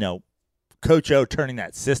Coach O turning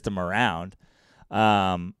that system around.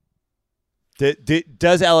 Does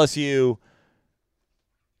LSU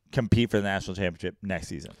compete for the national championship next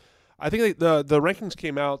season? I think the rankings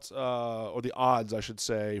came out, or the odds, I should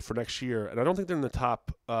say, for next year, and I don't think they're in the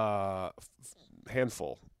top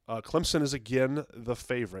handful. Clemson is again the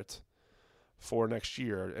favorite for next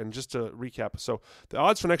year. And just to recap, so the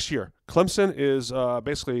odds for next year, Clemson is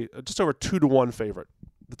basically just over 2-1 favorite.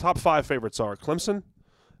 The top 5 favorites are Clemson,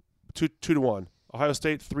 2-1, Ohio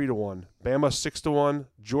State 3-1, Bama 6-1,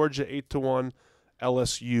 Georgia 8-1.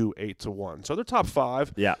 LSU 8-1. So they're top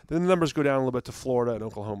 5. Yeah. Then the numbers go down a little bit to Florida and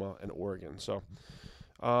Oklahoma and Oregon. So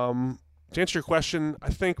to answer your question,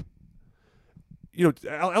 I think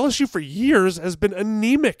LSU for years has been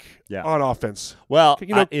anemic on offense. Well,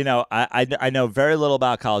 I know very little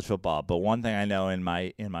about college football, but one thing I know in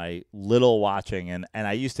my little watching, and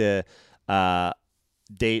I used to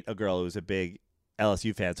date a girl who was a big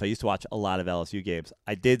LSU fan, so I used to watch a lot of LSU games.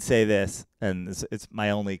 I did say this, and it's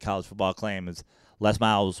my only college football claim, is Les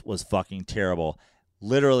Miles was fucking terrible.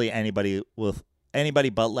 Literally anybody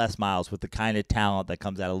but Les Miles with the kind of talent that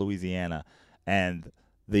comes out of Louisiana and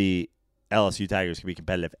the LSU Tigers can be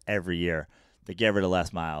competitive every year. They get rid of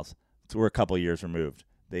Les Miles. So we're a couple of years removed.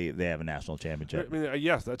 They have a national championship. I mean,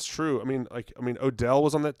 yes, that's true. I mean, Odell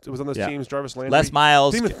was on those teams. Jarvis Landry. Les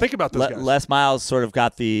Miles. Didn't even think about those guys. Les Miles sort of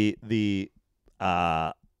got the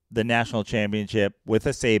national championship with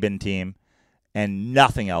a Saban team, and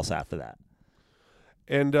nothing else after that.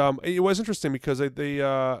 And it was interesting because they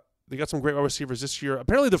got some great wide receivers this year.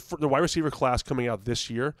 Apparently, the wide receiver class coming out this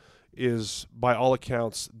year is, by all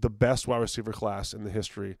accounts, the best wide receiver class in the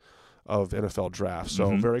history of NFL drafts. So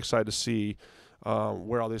I'm very excited to see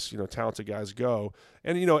where all these talented guys go.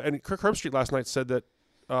 And and Kirk Herbstreit last night said that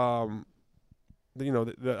LSU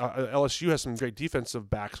has some great defensive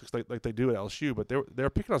backs like they do at LSU, but they're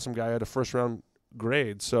picking on some guy at a first round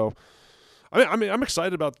grade. So I mean I'm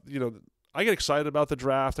excited about I get excited about the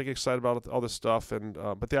draft. I get excited about all this stuff, and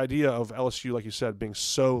but the idea of LSU, like you said, being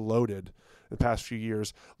so loaded in the past few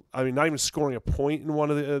years. I mean, not even scoring a point in one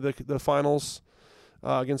of the finals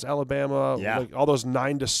against Alabama. Yeah. Like all those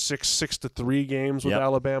 9-6, 6-3 games with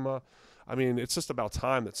Alabama. I mean, it's just about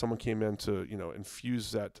time that someone came in to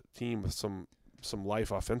infuse that team with some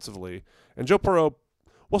life offensively. And Joe Burrow,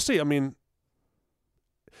 we'll see. I mean,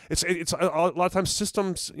 it's a lot of times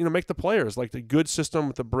systems make the players. Like the good system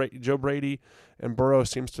with Joe Brady and Burrow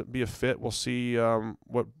seems to be a fit. We'll see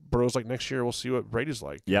what Burrow's like next year. We'll see what Brady's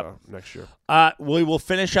like next year. We will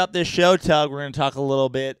finish up this show, Tug. We're going to talk a little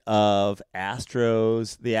bit of the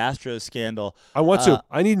Astros scandal. I want to.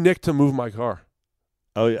 I need Nick to move my car.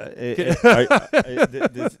 Oh, do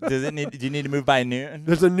you need to move by noon?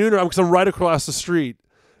 There's a nooner because I'm right across the street.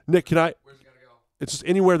 Nick, can I? Where's it gotta go? It's just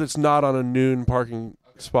anywhere that's not on a noon parking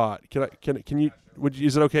spot. Can you?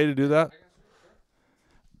 Is it okay to do that?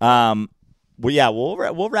 Well, yeah,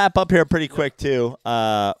 we'll wrap up here pretty quick too.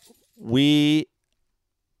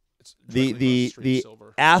 It's the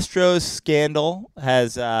Astros scandal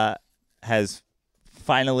has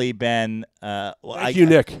finally been. Thank you,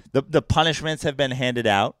 Nick. The punishments have been handed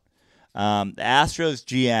out. The Astros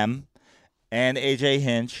GM and AJ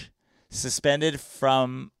Hinch suspended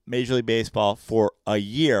from Major League Baseball for a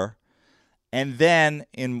year, and then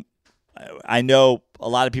I know a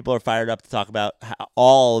lot of people are fired up to talk about how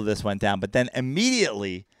all of this went down, but then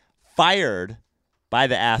immediately fired by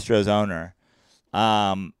the Astros owner.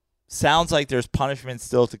 Sounds like there's punishment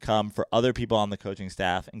still to come for other people on the coaching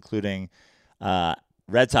staff, including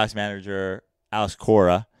Red Sox manager Alex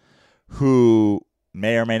Cora, who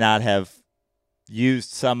may or may not have used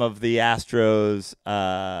some of the Astros'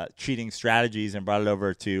 cheating strategies and brought it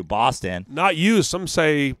over to Boston. Not used. Some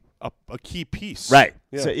say a key piece. Right.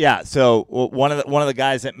 Yeah. So one of the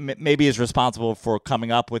guys that maybe is responsible for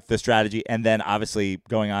coming up with the strategy, and then obviously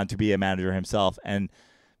going on to be a manager himself. And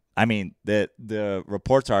I mean, the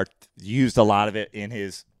reports are used a lot of it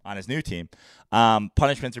on his new team.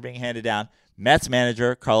 Punishments are being handed down. Mets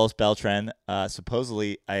manager Carlos Beltran,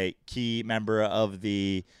 supposedly a key member of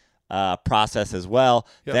the process as well.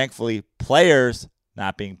 Yep. Thankfully, players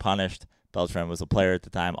not being punished. Beltran was a player at the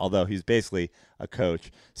time, although he's basically a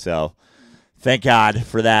coach. So thank God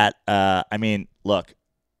for that. I mean, look,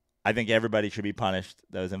 I think everybody should be punished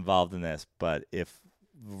that was involved in this. But if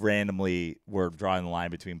randomly we're drawing the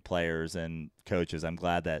line between players and coaches, I'm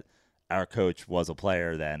glad that our coach was a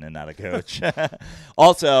player then and not a coach.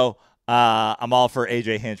 Also, I'm all for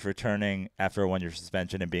AJ Hinch returning after a 1-year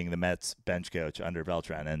suspension and being the Mets bench coach under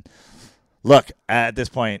Beltran. And look, at this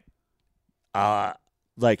point, I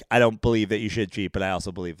don't believe that you should cheat, but I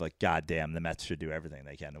also believe, goddamn, the Mets should do everything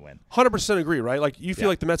they can to win. 100% agree, right? Like, you feel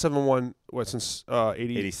like the Mets haven't won, since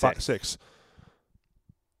 86.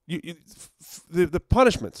 The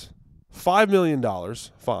punishments, $5 million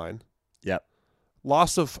fine. Yep.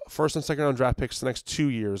 Loss of first and second round draft picks the next 2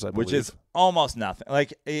 years, I believe. Which is almost nothing.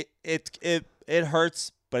 Like, it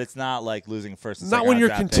hurts, but it's not like losing first and second round. Not when you're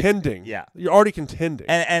draft contending. Picks. Yeah. You're already contending.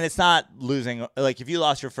 And it's not losing. Like, if you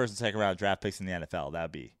lost your first and second round draft picks in the NFL, that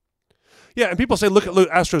would be. Yeah, and people say, look at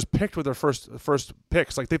Astros picked with their first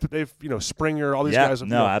picks. Like, they've Springer, all these guys.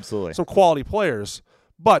 Absolutely. Some quality players.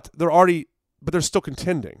 But they're still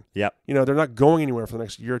contending. Yep. They're not going anywhere for the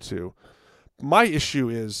next year or two. My issue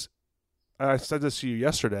is, I said this to you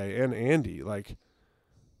yesterday and Andy, like,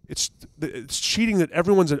 it's cheating that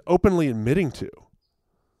everyone's openly admitting to.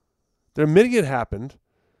 They're admitting it happened,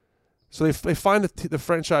 so they fine the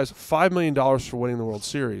franchise $5 million for winning the World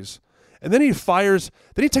Series, and then he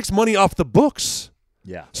takes money off the books.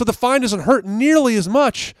 Yeah. So the fine doesn't hurt nearly as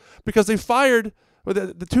much because they fired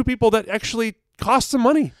the two people that actually cost them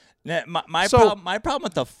money. Now, my problem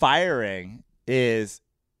with the firing is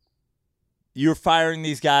you're firing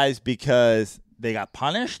these guys because they got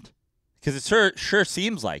punished? Because it sure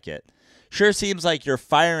seems like it. Sure seems like you're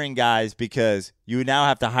firing guys because you now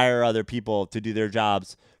have to hire other people to do their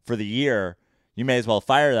jobs for the year. You may as well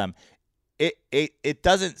fire them. It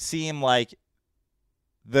doesn't seem like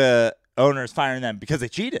the owner's firing them because they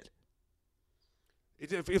cheated.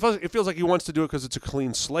 It feels like he wants to do it because it's a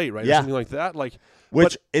clean slate, right? Yeah. Or something like that.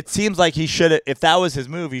 Which it seems like he should have. If that was his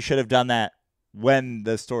move, he should have done that when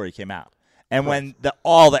the story came out and when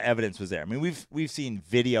all the evidence was there. I mean, we've seen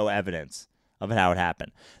video evidence of how it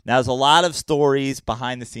happened. Now, there's a lot of stories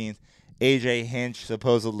behind the scenes. AJ Hinch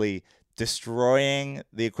supposedly destroying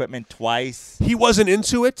the equipment twice. He wasn't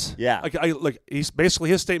into it. Yeah. He's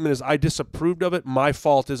basically, his statement is, I disapproved of it. My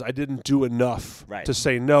fault is I didn't do enough to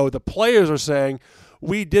say no. The players are saying,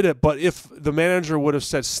 we did it, but if the manager would have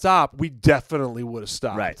said stop, we definitely would have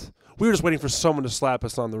stopped. Right. We were just waiting for someone to slap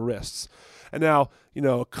us on the wrists. And now,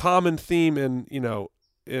 a common theme in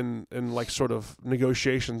like sort of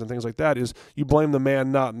negotiations and things like that is you blame the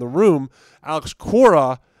man not in the room. Alex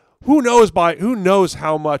Cora, who knows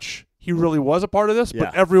how much he really was a part of this,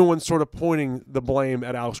 but everyone's sort of pointing the blame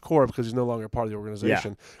at Alex Cora because he's no longer part of the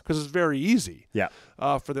organization because it's very easy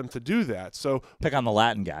for them to do that. So pick on the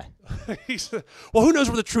Latin guy. Well, who knows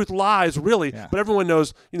where the truth lies, really? Yeah. But everyone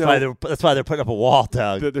knows, That's why they're putting up a wall,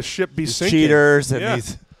 Doug. The ship be sinking. Cheaters and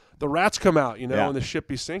these. The rats come out, and the ship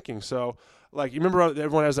be sinking. So, you remember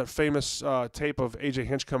everyone has that famous tape of AJ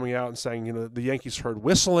Hinch coming out and saying, the Yankees heard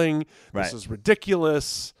whistling. This is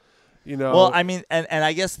ridiculous. Well, I mean, and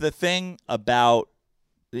I guess the thing about,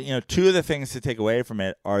 two of the things to take away from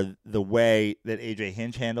it are the way that AJ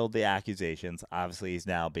Hinch handled the accusations. Obviously, he's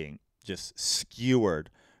now being just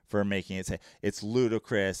skewered for making it say it's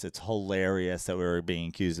ludicrous, it's hilarious that we were being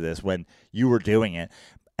accused of this when you were doing it.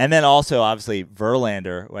 And then also, obviously,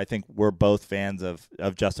 Verlander, who I think we're both fans of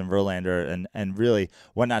Justin Verlander and really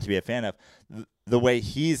what not to be a fan of. The way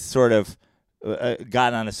he's sort of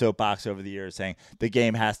gotten on a soapbox over the years saying the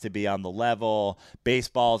game has to be on the level,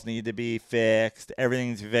 baseballs need to be fixed, everything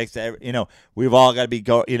needs to be fixed. We've all got to be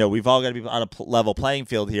we've all got to be on a level playing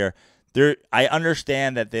field here. I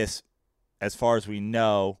understand that this, as far as we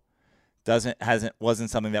know, wasn't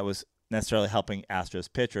something that was necessarily helping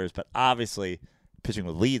Astros pitchers, but obviously pitching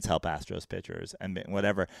with leads help Astros pitchers and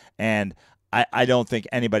whatever. And I don't think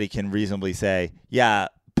anybody can reasonably say, yeah,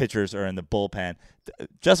 pitchers are in the bullpen.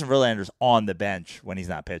 Justin Verlander's on the bench when he's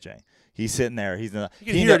not pitching. He's sitting there. You can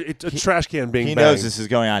hear a trash can being banged. He knows this is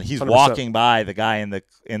going on. He's 100%. walking by the guy in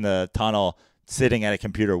the tunnel sitting at a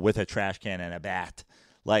computer with a trash can and a bat.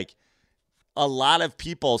 Like, a lot of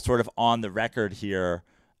people sort of on the record here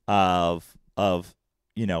of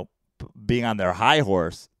being on their high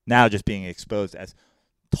horse, now just being exposed as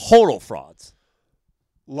total frauds.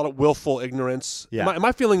 A lot of willful ignorance. Yeah.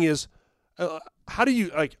 My feeling is, how do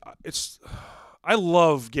you I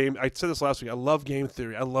love game. I said this last week. I love game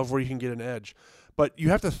theory. I love where you can get an edge, but you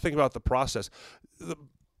have to think about the process.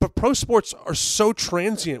 But pro sports are so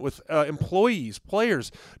transient with employees,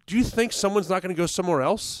 players. Do you think someone's not going to go somewhere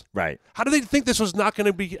else? Right. How do they think this was not going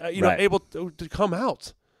to be right. able to come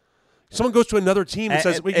out? Someone goes to another team and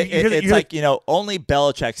says, only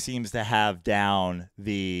Belichick seems to have down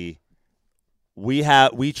the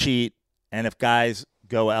we cheat, and if guys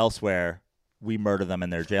go elsewhere, we murder them in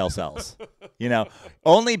their jail cells.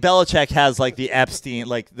 Only Belichick has like the Epstein,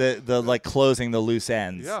 like the like closing the loose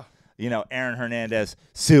ends. Yeah. Aaron Hernandez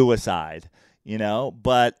suicide.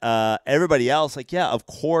 But everybody else, like, yeah, of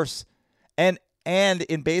course. And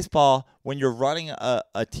in baseball, when you're running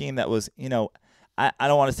a team that was, I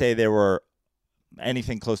don't want to say they were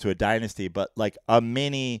anything close to a dynasty, but like a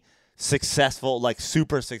mini successful, like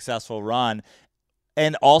super successful run,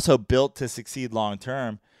 and also built to succeed long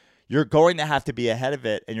term, you're going to have to be ahead of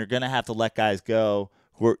it, and you're going to have to let guys go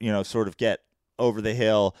who are, sort of get over the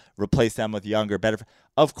hill, replace them with younger, better.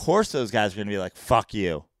 Of course, those guys are going to be like, "Fuck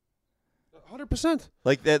you." 100%.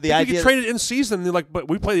 Like the idea. You get traded in season. They're like, but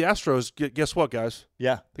we play the Astros. Guess what, guys?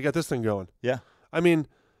 Yeah, they got this thing going. Yeah. I mean,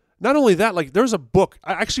 not only that, like there's a book.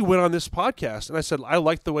 I actually went on this podcast and I said I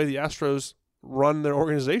like the way the Astros run their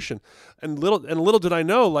organization, and little did I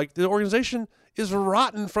know, like the organization is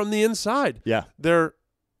rotten from the inside. Yeah. There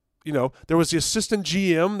was the assistant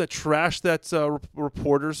GM that trashed that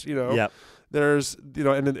reporters. Yeah. There's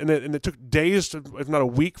and it took days, if not a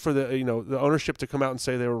week, for the the ownership to come out and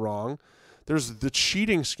say they were wrong. There's the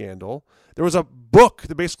cheating scandal. There was a book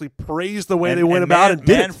that basically praised the way they went about it.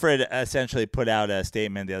 Manfred essentially put out a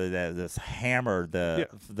statement the other day that hammered the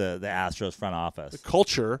Astros front office. The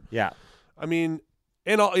culture. Yeah. I mean,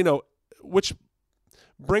 and all, which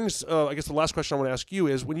brings I guess the last question I want to ask you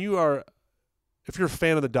is, if you're a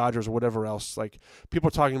fan of the Dodgers or whatever else, like people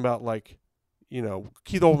are talking about, like,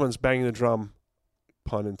 Keith Olbermann's banging the drum,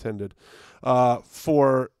 pun intended,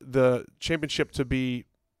 for the championship to be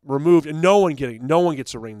removed and no one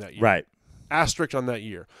gets a ring that year. Right. Asterisk on that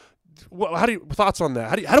year. Thoughts on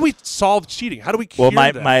that? How do we solve cheating? How do we cure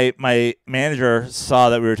that? My manager saw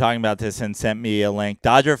that we were talking about this and sent me a link.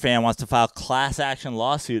 Dodger fan wants to file class action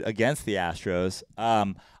lawsuit against the Astros.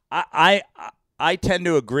 I tend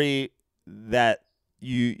to agree that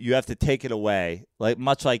you have to take it away,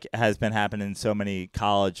 much like has been happening in so many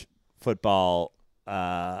college football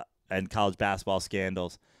and college basketball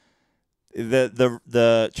scandals.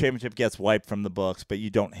 The championship gets wiped from the books, but you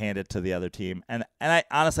don't hand it to the other team. And I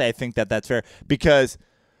honestly, I think that's fair, because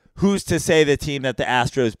who's to say the team that the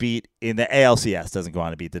Astros beat in the ALCS doesn't go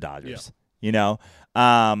on to beat the Dodgers? Yeah.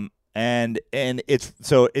 And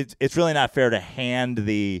it's really not fair to hand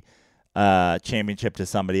the championship to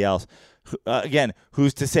somebody else. Again,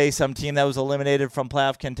 who's to say some team that was eliminated from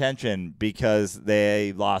playoff contention because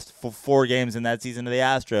they lost 4 games in that season to the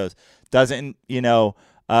Astros doesn't go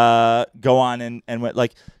on and went,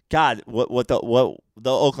 like, God, what the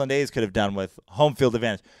Oakland A's could have done with home field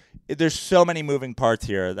advantage. There's so many moving parts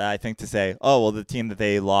here that I think to say, oh, well, the team that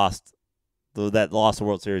they lost the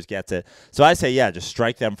World Series gets it. So I say, yeah, just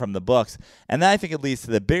strike them from the books. And then I think it leads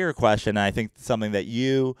to the bigger question, and I think something that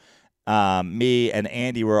you, me, and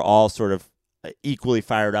Andy were all sort of equally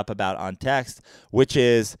fired up about on text, which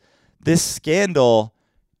is this scandal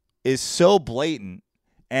is so blatant,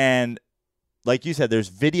 and like you said, there's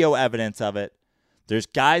video evidence of it. There's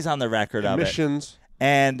guys on the record of it.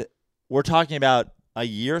 And we're talking about a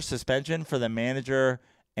year suspension for the manager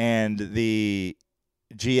and the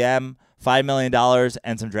GM, $5 million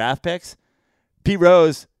and some draft picks. Pete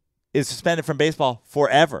Rose is suspended from baseball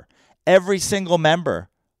forever. Every single member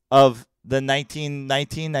of the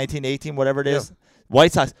 1918, whatever it is,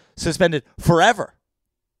 White Sox suspended forever.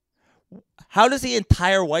 How does the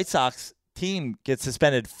entire White Sox team get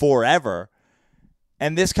suspended forever?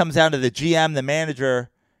 And this comes down to the GM, the manager,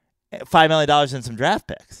 $5 million and some draft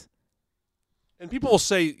picks. And people will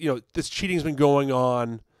say, this cheating's been going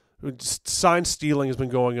on, sign stealing has been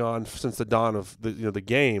going on since the dawn of the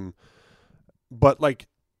game. But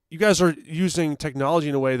you guys are using technology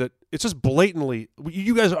in a way that it's just blatantly.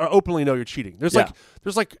 You guys are openly know you're cheating. There's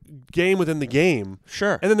game within the game.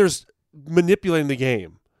 Sure. And then there's manipulating the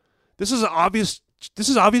game. This is obvious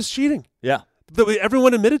cheating. Yeah. That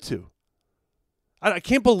everyone admitted to. I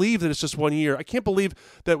can't believe that it's just 1 year. I can't believe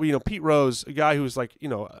that Pete Rose, a guy who's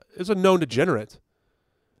is a known degenerate,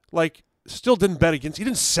 still didn't bet against. He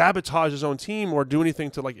didn't sabotage his own team or do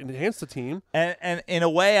anything to enhance the team. And in a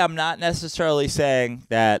way, I'm not necessarily saying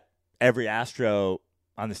that every Astro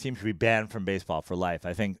on this team should be banned from baseball for life.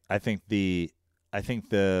 I think the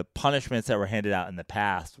punishments that were handed out in the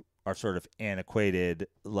past are sort of antiquated,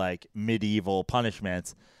 medieval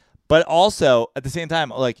punishments, but also at the same time,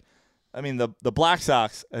 the Black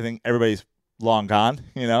Sox, I think everybody's long gone,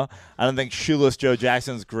 I don't think shoeless Joe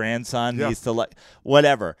Jackson's grandson needs to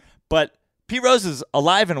whatever. But Pete Rose is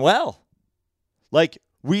alive and well.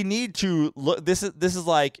 We need to look. This is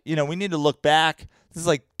we need to look back. This is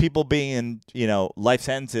like people being in life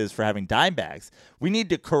sentences for having dime bags. We need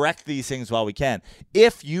to correct these things while we can.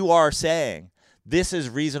 If you are saying this is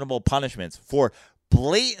reasonable punishments for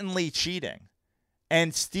blatantly cheating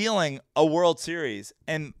and stealing a World Series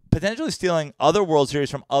and potentially stealing other World Series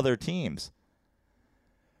from other teams,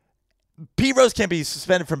 Pete Rose can't be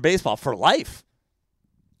suspended from baseball for life.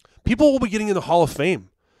 People will be getting in the Hall of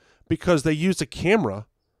Fame because they used a camera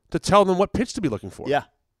to tell them what pitch to be looking for. Yeah.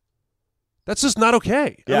 That's just not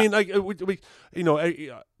okay. Yeah. I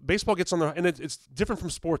mean, baseball gets on the, and it's different from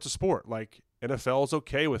sport to sport. NFL is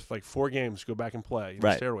okay with 4 games, go back and play,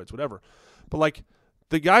 right. Steroids, whatever. But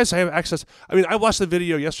the guys have access. I mean, I watched the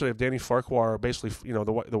video yesterday of Danny Farquhar, basically,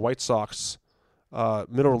 the White Sox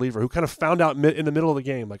middle reliever, who kind of found out in the middle of the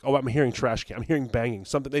game, I'm hearing trash can, I'm hearing banging,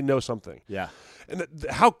 something. They know something. Yeah. And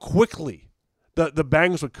how quickly the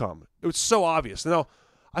bangs would come. It was so obvious. Now,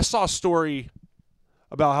 I saw a story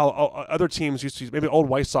about how other teams used to, maybe old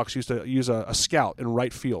White Sox used to use a scout in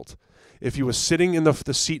right field. If he was sitting in the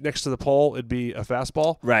seat next to the pole, it'd be a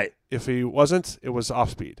fastball. Right. If he wasn't, it was off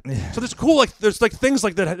speed. So there's cool, there's things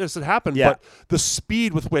like that that happen, but the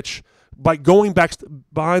speed with which, by going back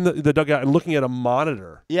behind the dugout and looking at a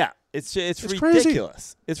monitor. Yeah. It's ridiculous.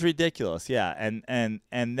 Crazy. It's ridiculous. Yeah. And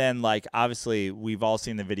then obviously we've all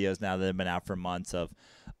seen the videos now that have been out for months of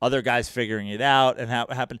other guys figuring it out and how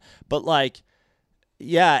it happened. But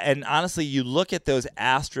yeah, and honestly, you look at those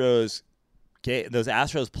Astros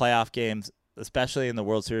playoff games, especially in the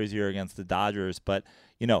World Series year against the Dodgers, but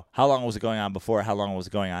how long was it going on before? How long was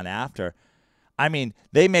it going on after? I mean,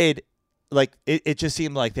 they made it just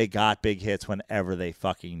seemed like they got big hits whenever they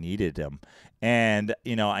fucking needed them. And,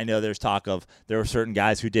 I know there's talk of there were certain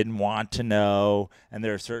guys who didn't want to know, and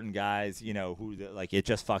there are certain guys, who it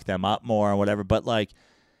just fucked them up more and whatever. But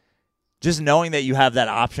just knowing that you have that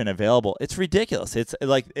option available, it's ridiculous. It's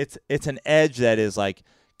it's an edge that is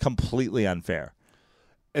completely unfair.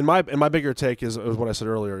 And my bigger take is what I said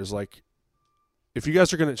earlier is if you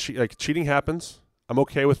guys are going to cheat, cheating happens. I'm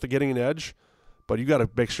okay with getting an edge, but you got to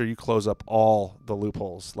make sure you close up all the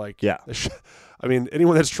loopholes. I mean,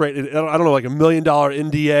 anyone that's traded, I don't know, $1 million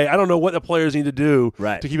NDA. I don't know what the players need to do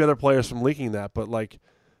to keep other players from leaking that, but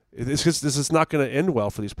this is not going to end well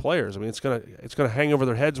for these players. I mean, it's gonna hang over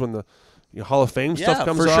their heads when the Hall of Fame stuff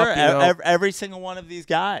comes up. Yeah, for sure. Every single one of these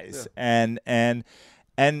guys, and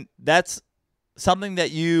that's something that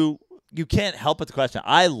you can't help but to question.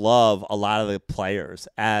 I love a lot of the players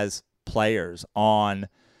as players on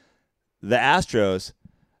the Astros.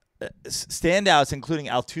 Standouts, including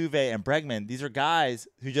Altuve and Bregman. These are guys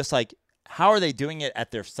who just how are they doing it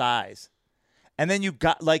at their size? And then you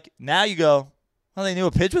got now you go, well, they knew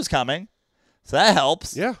a pitch was coming, so that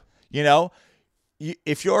helps. Yeah.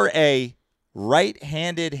 If you're a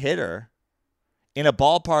right-handed hitter in a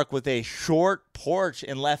ballpark with a short porch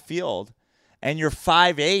in left field, and you're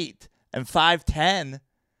 5'8" and 5'10",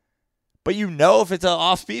 but if it's an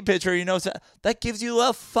off-speed pitcher, that gives you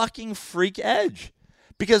a fucking freak edge.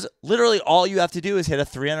 Because literally all you have to do is hit a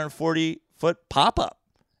 340-foot pop-up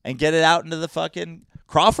and get it out into the fucking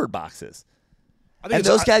Crawford boxes. And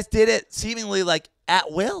those guys did it seemingly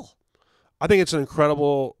at will. I think it's an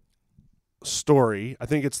incredible story. I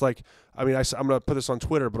think it's I'm going to put this on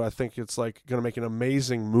Twitter, but I think it's going to make an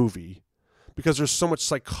amazing movie because there's so much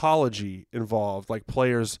psychology involved.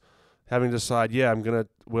 Players having to decide, I'm going to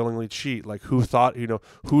willingly cheat. Like, who thought,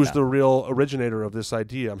 who's the real originator of this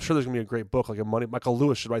idea? I'm sure there's going to be a great book, like Michael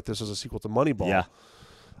Lewis should write this as a sequel to Moneyball. Yeah.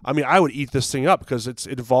 I mean, I would eat this thing up because it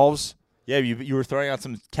involves. Yeah, you were throwing out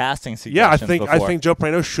some casting suggestions. Yeah, I think Joe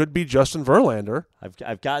Prano should be Justin Verlander.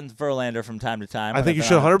 I've gotten Verlander from time to time. I think you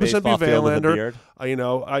should 100% be Verlander.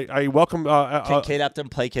 I welcome. Can Kate Upton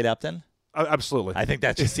play Kate Upton? Absolutely. I think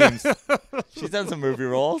that just seems. She's done some movie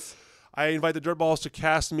roles. I invite the Dirtballs to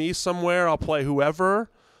cast me somewhere. I'll play whoever.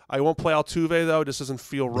 I won't play Altuve though. It just doesn't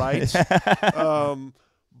feel right.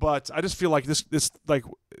 But I just feel like this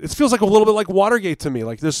it feels like a little bit like Watergate to me.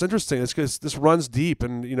 Like, this is interesting. It's because this runs deep,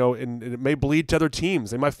 and and it may bleed to other teams.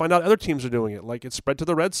 They might find out other teams are doing it. Like, it's spread to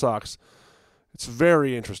the Red Sox. It's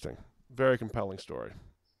very interesting, very compelling story.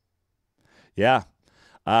 Yeah,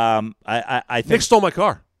 I think Nick stole my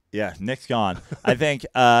car. Yeah, Nick's gone. I think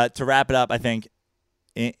to wrap it up, I think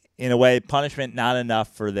in a way, punishment not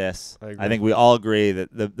enough for this. I think we all agree that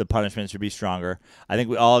the punishment should be stronger. I think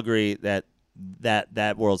we all agree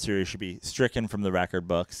that World Series should be stricken from the record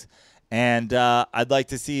books. And I'd like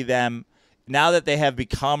to see them, now that they have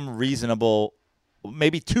become reasonable,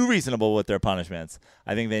 maybe too reasonable with their punishments,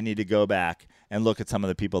 I think they need to go back and look at some of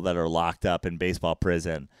the people that are locked up in baseball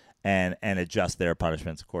prison and adjust their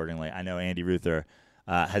punishments accordingly. I know Andy Ruther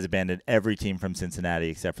has abandoned every team from Cincinnati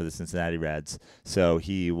except for the Cincinnati Reds, so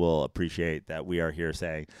he will appreciate that we are here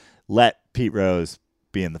saying, let Pete Rose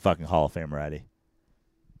be in the fucking Hall of Fame already.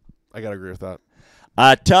 I gotta agree with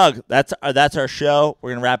that. Tug, that's our show.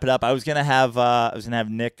 We're gonna wrap it up. I was gonna have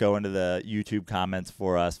Nick go into the YouTube comments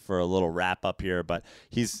for us for a little wrap up here, but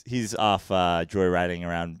he's off joyriding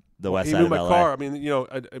around the west side of LA. He moved my car. I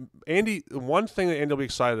mean, Andy. One thing that Andy will be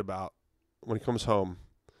excited about when he comes home,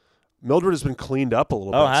 Mildred has been cleaned up a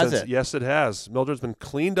little bit. Oh, has it? Yes, it has. Mildred's been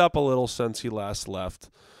cleaned up a little since he last left.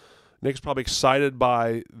 Nick's probably excited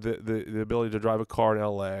by the ability to drive a car in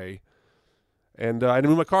LA. And I didn't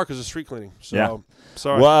move my car because of street cleaning. So,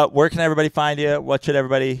 sorry. Well, where can everybody find you? What should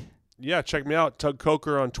everybody? Yeah, check me out, Tug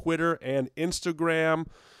Coker on Twitter and Instagram.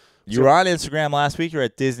 You were on Instagram last week. You were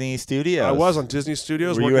at Disney Studios. I was on Disney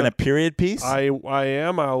Studios. Were you in a period piece? I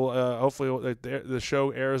am. I'll hopefully the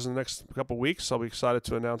show airs in the next couple of weeks. I'll be excited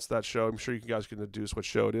to announce that show. I'm sure you guys can deduce what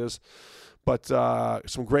show it is. But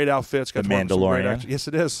some great outfits. Got The Mandalorian. Yes,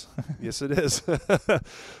 it is. Yes, it is.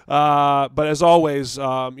 But as always,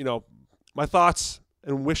 my thoughts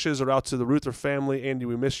and wishes are out to the Ruther family. Andy,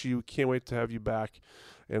 we miss you. Can't wait to have you back.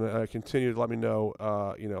 And continue to let me know,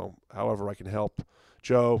 however I can help.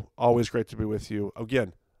 Joe, always great to be with you.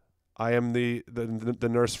 Again, I am the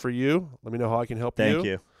nurse for you. Let me know how I can help you. Thank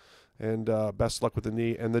you. And best luck with the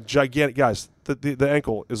knee. And the gigantic, guys, the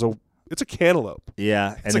ankle is it's a cantaloupe.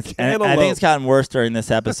 Yeah, and I think it's gotten worse during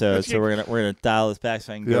this episode, so we're gonna dial this back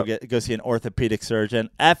so I can go see an orthopedic surgeon.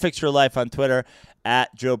 At Fix Your Life on Twitter,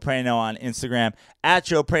 at Joe Prano on Instagram, at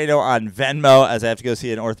Joe Prano on Venmo, as I have to go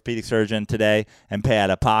see an orthopedic surgeon today and pay out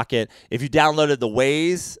of pocket. If you downloaded the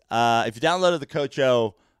Waze, if you downloaded the Coach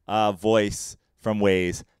O voice from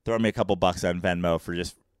Waze, throw me a couple bucks on Venmo for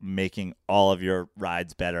just making all of your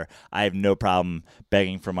rides better. I have no problem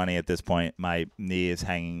begging for money at this point. My knee is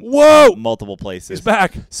hanging multiple places. He's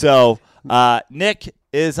back. So Nick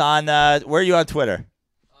is on where are you on Twitter?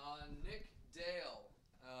 Nick Dale.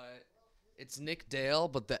 It's Nick Dale,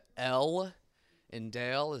 but the L in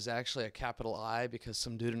Dale is actually a capital I because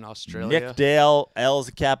some dude in Australia. Nick Dale, L is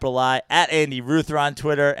a capital I. At Andy Ruther on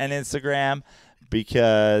Twitter and Instagram,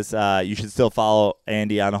 because you should still follow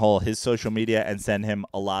Andy on his social media and send him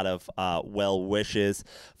a lot of well wishes.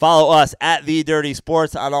 Follow us at The Dirty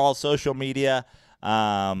Sports on all social media.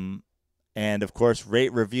 And, of course,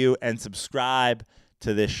 rate, review, and subscribe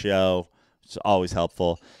to this show. It's always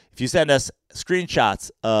helpful. If you send us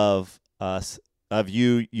screenshots of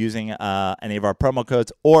you using any of our promo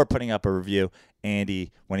codes or putting up a review,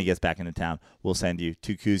 Andy, when he gets back into town, we'll send you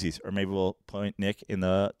 2 koozies, or maybe we'll point Nick in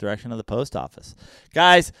the direction of the post office.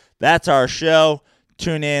 Guys, that's our show.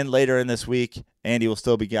 Tune in later in this week. Andy will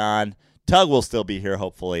still be gone. Tug will still be here,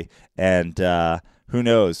 hopefully. And who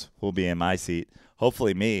knows who'll be in my seat.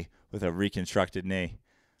 Hopefully me with a reconstructed knee.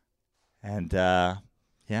 And,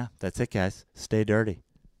 yeah, that's it, guys. Stay dirty.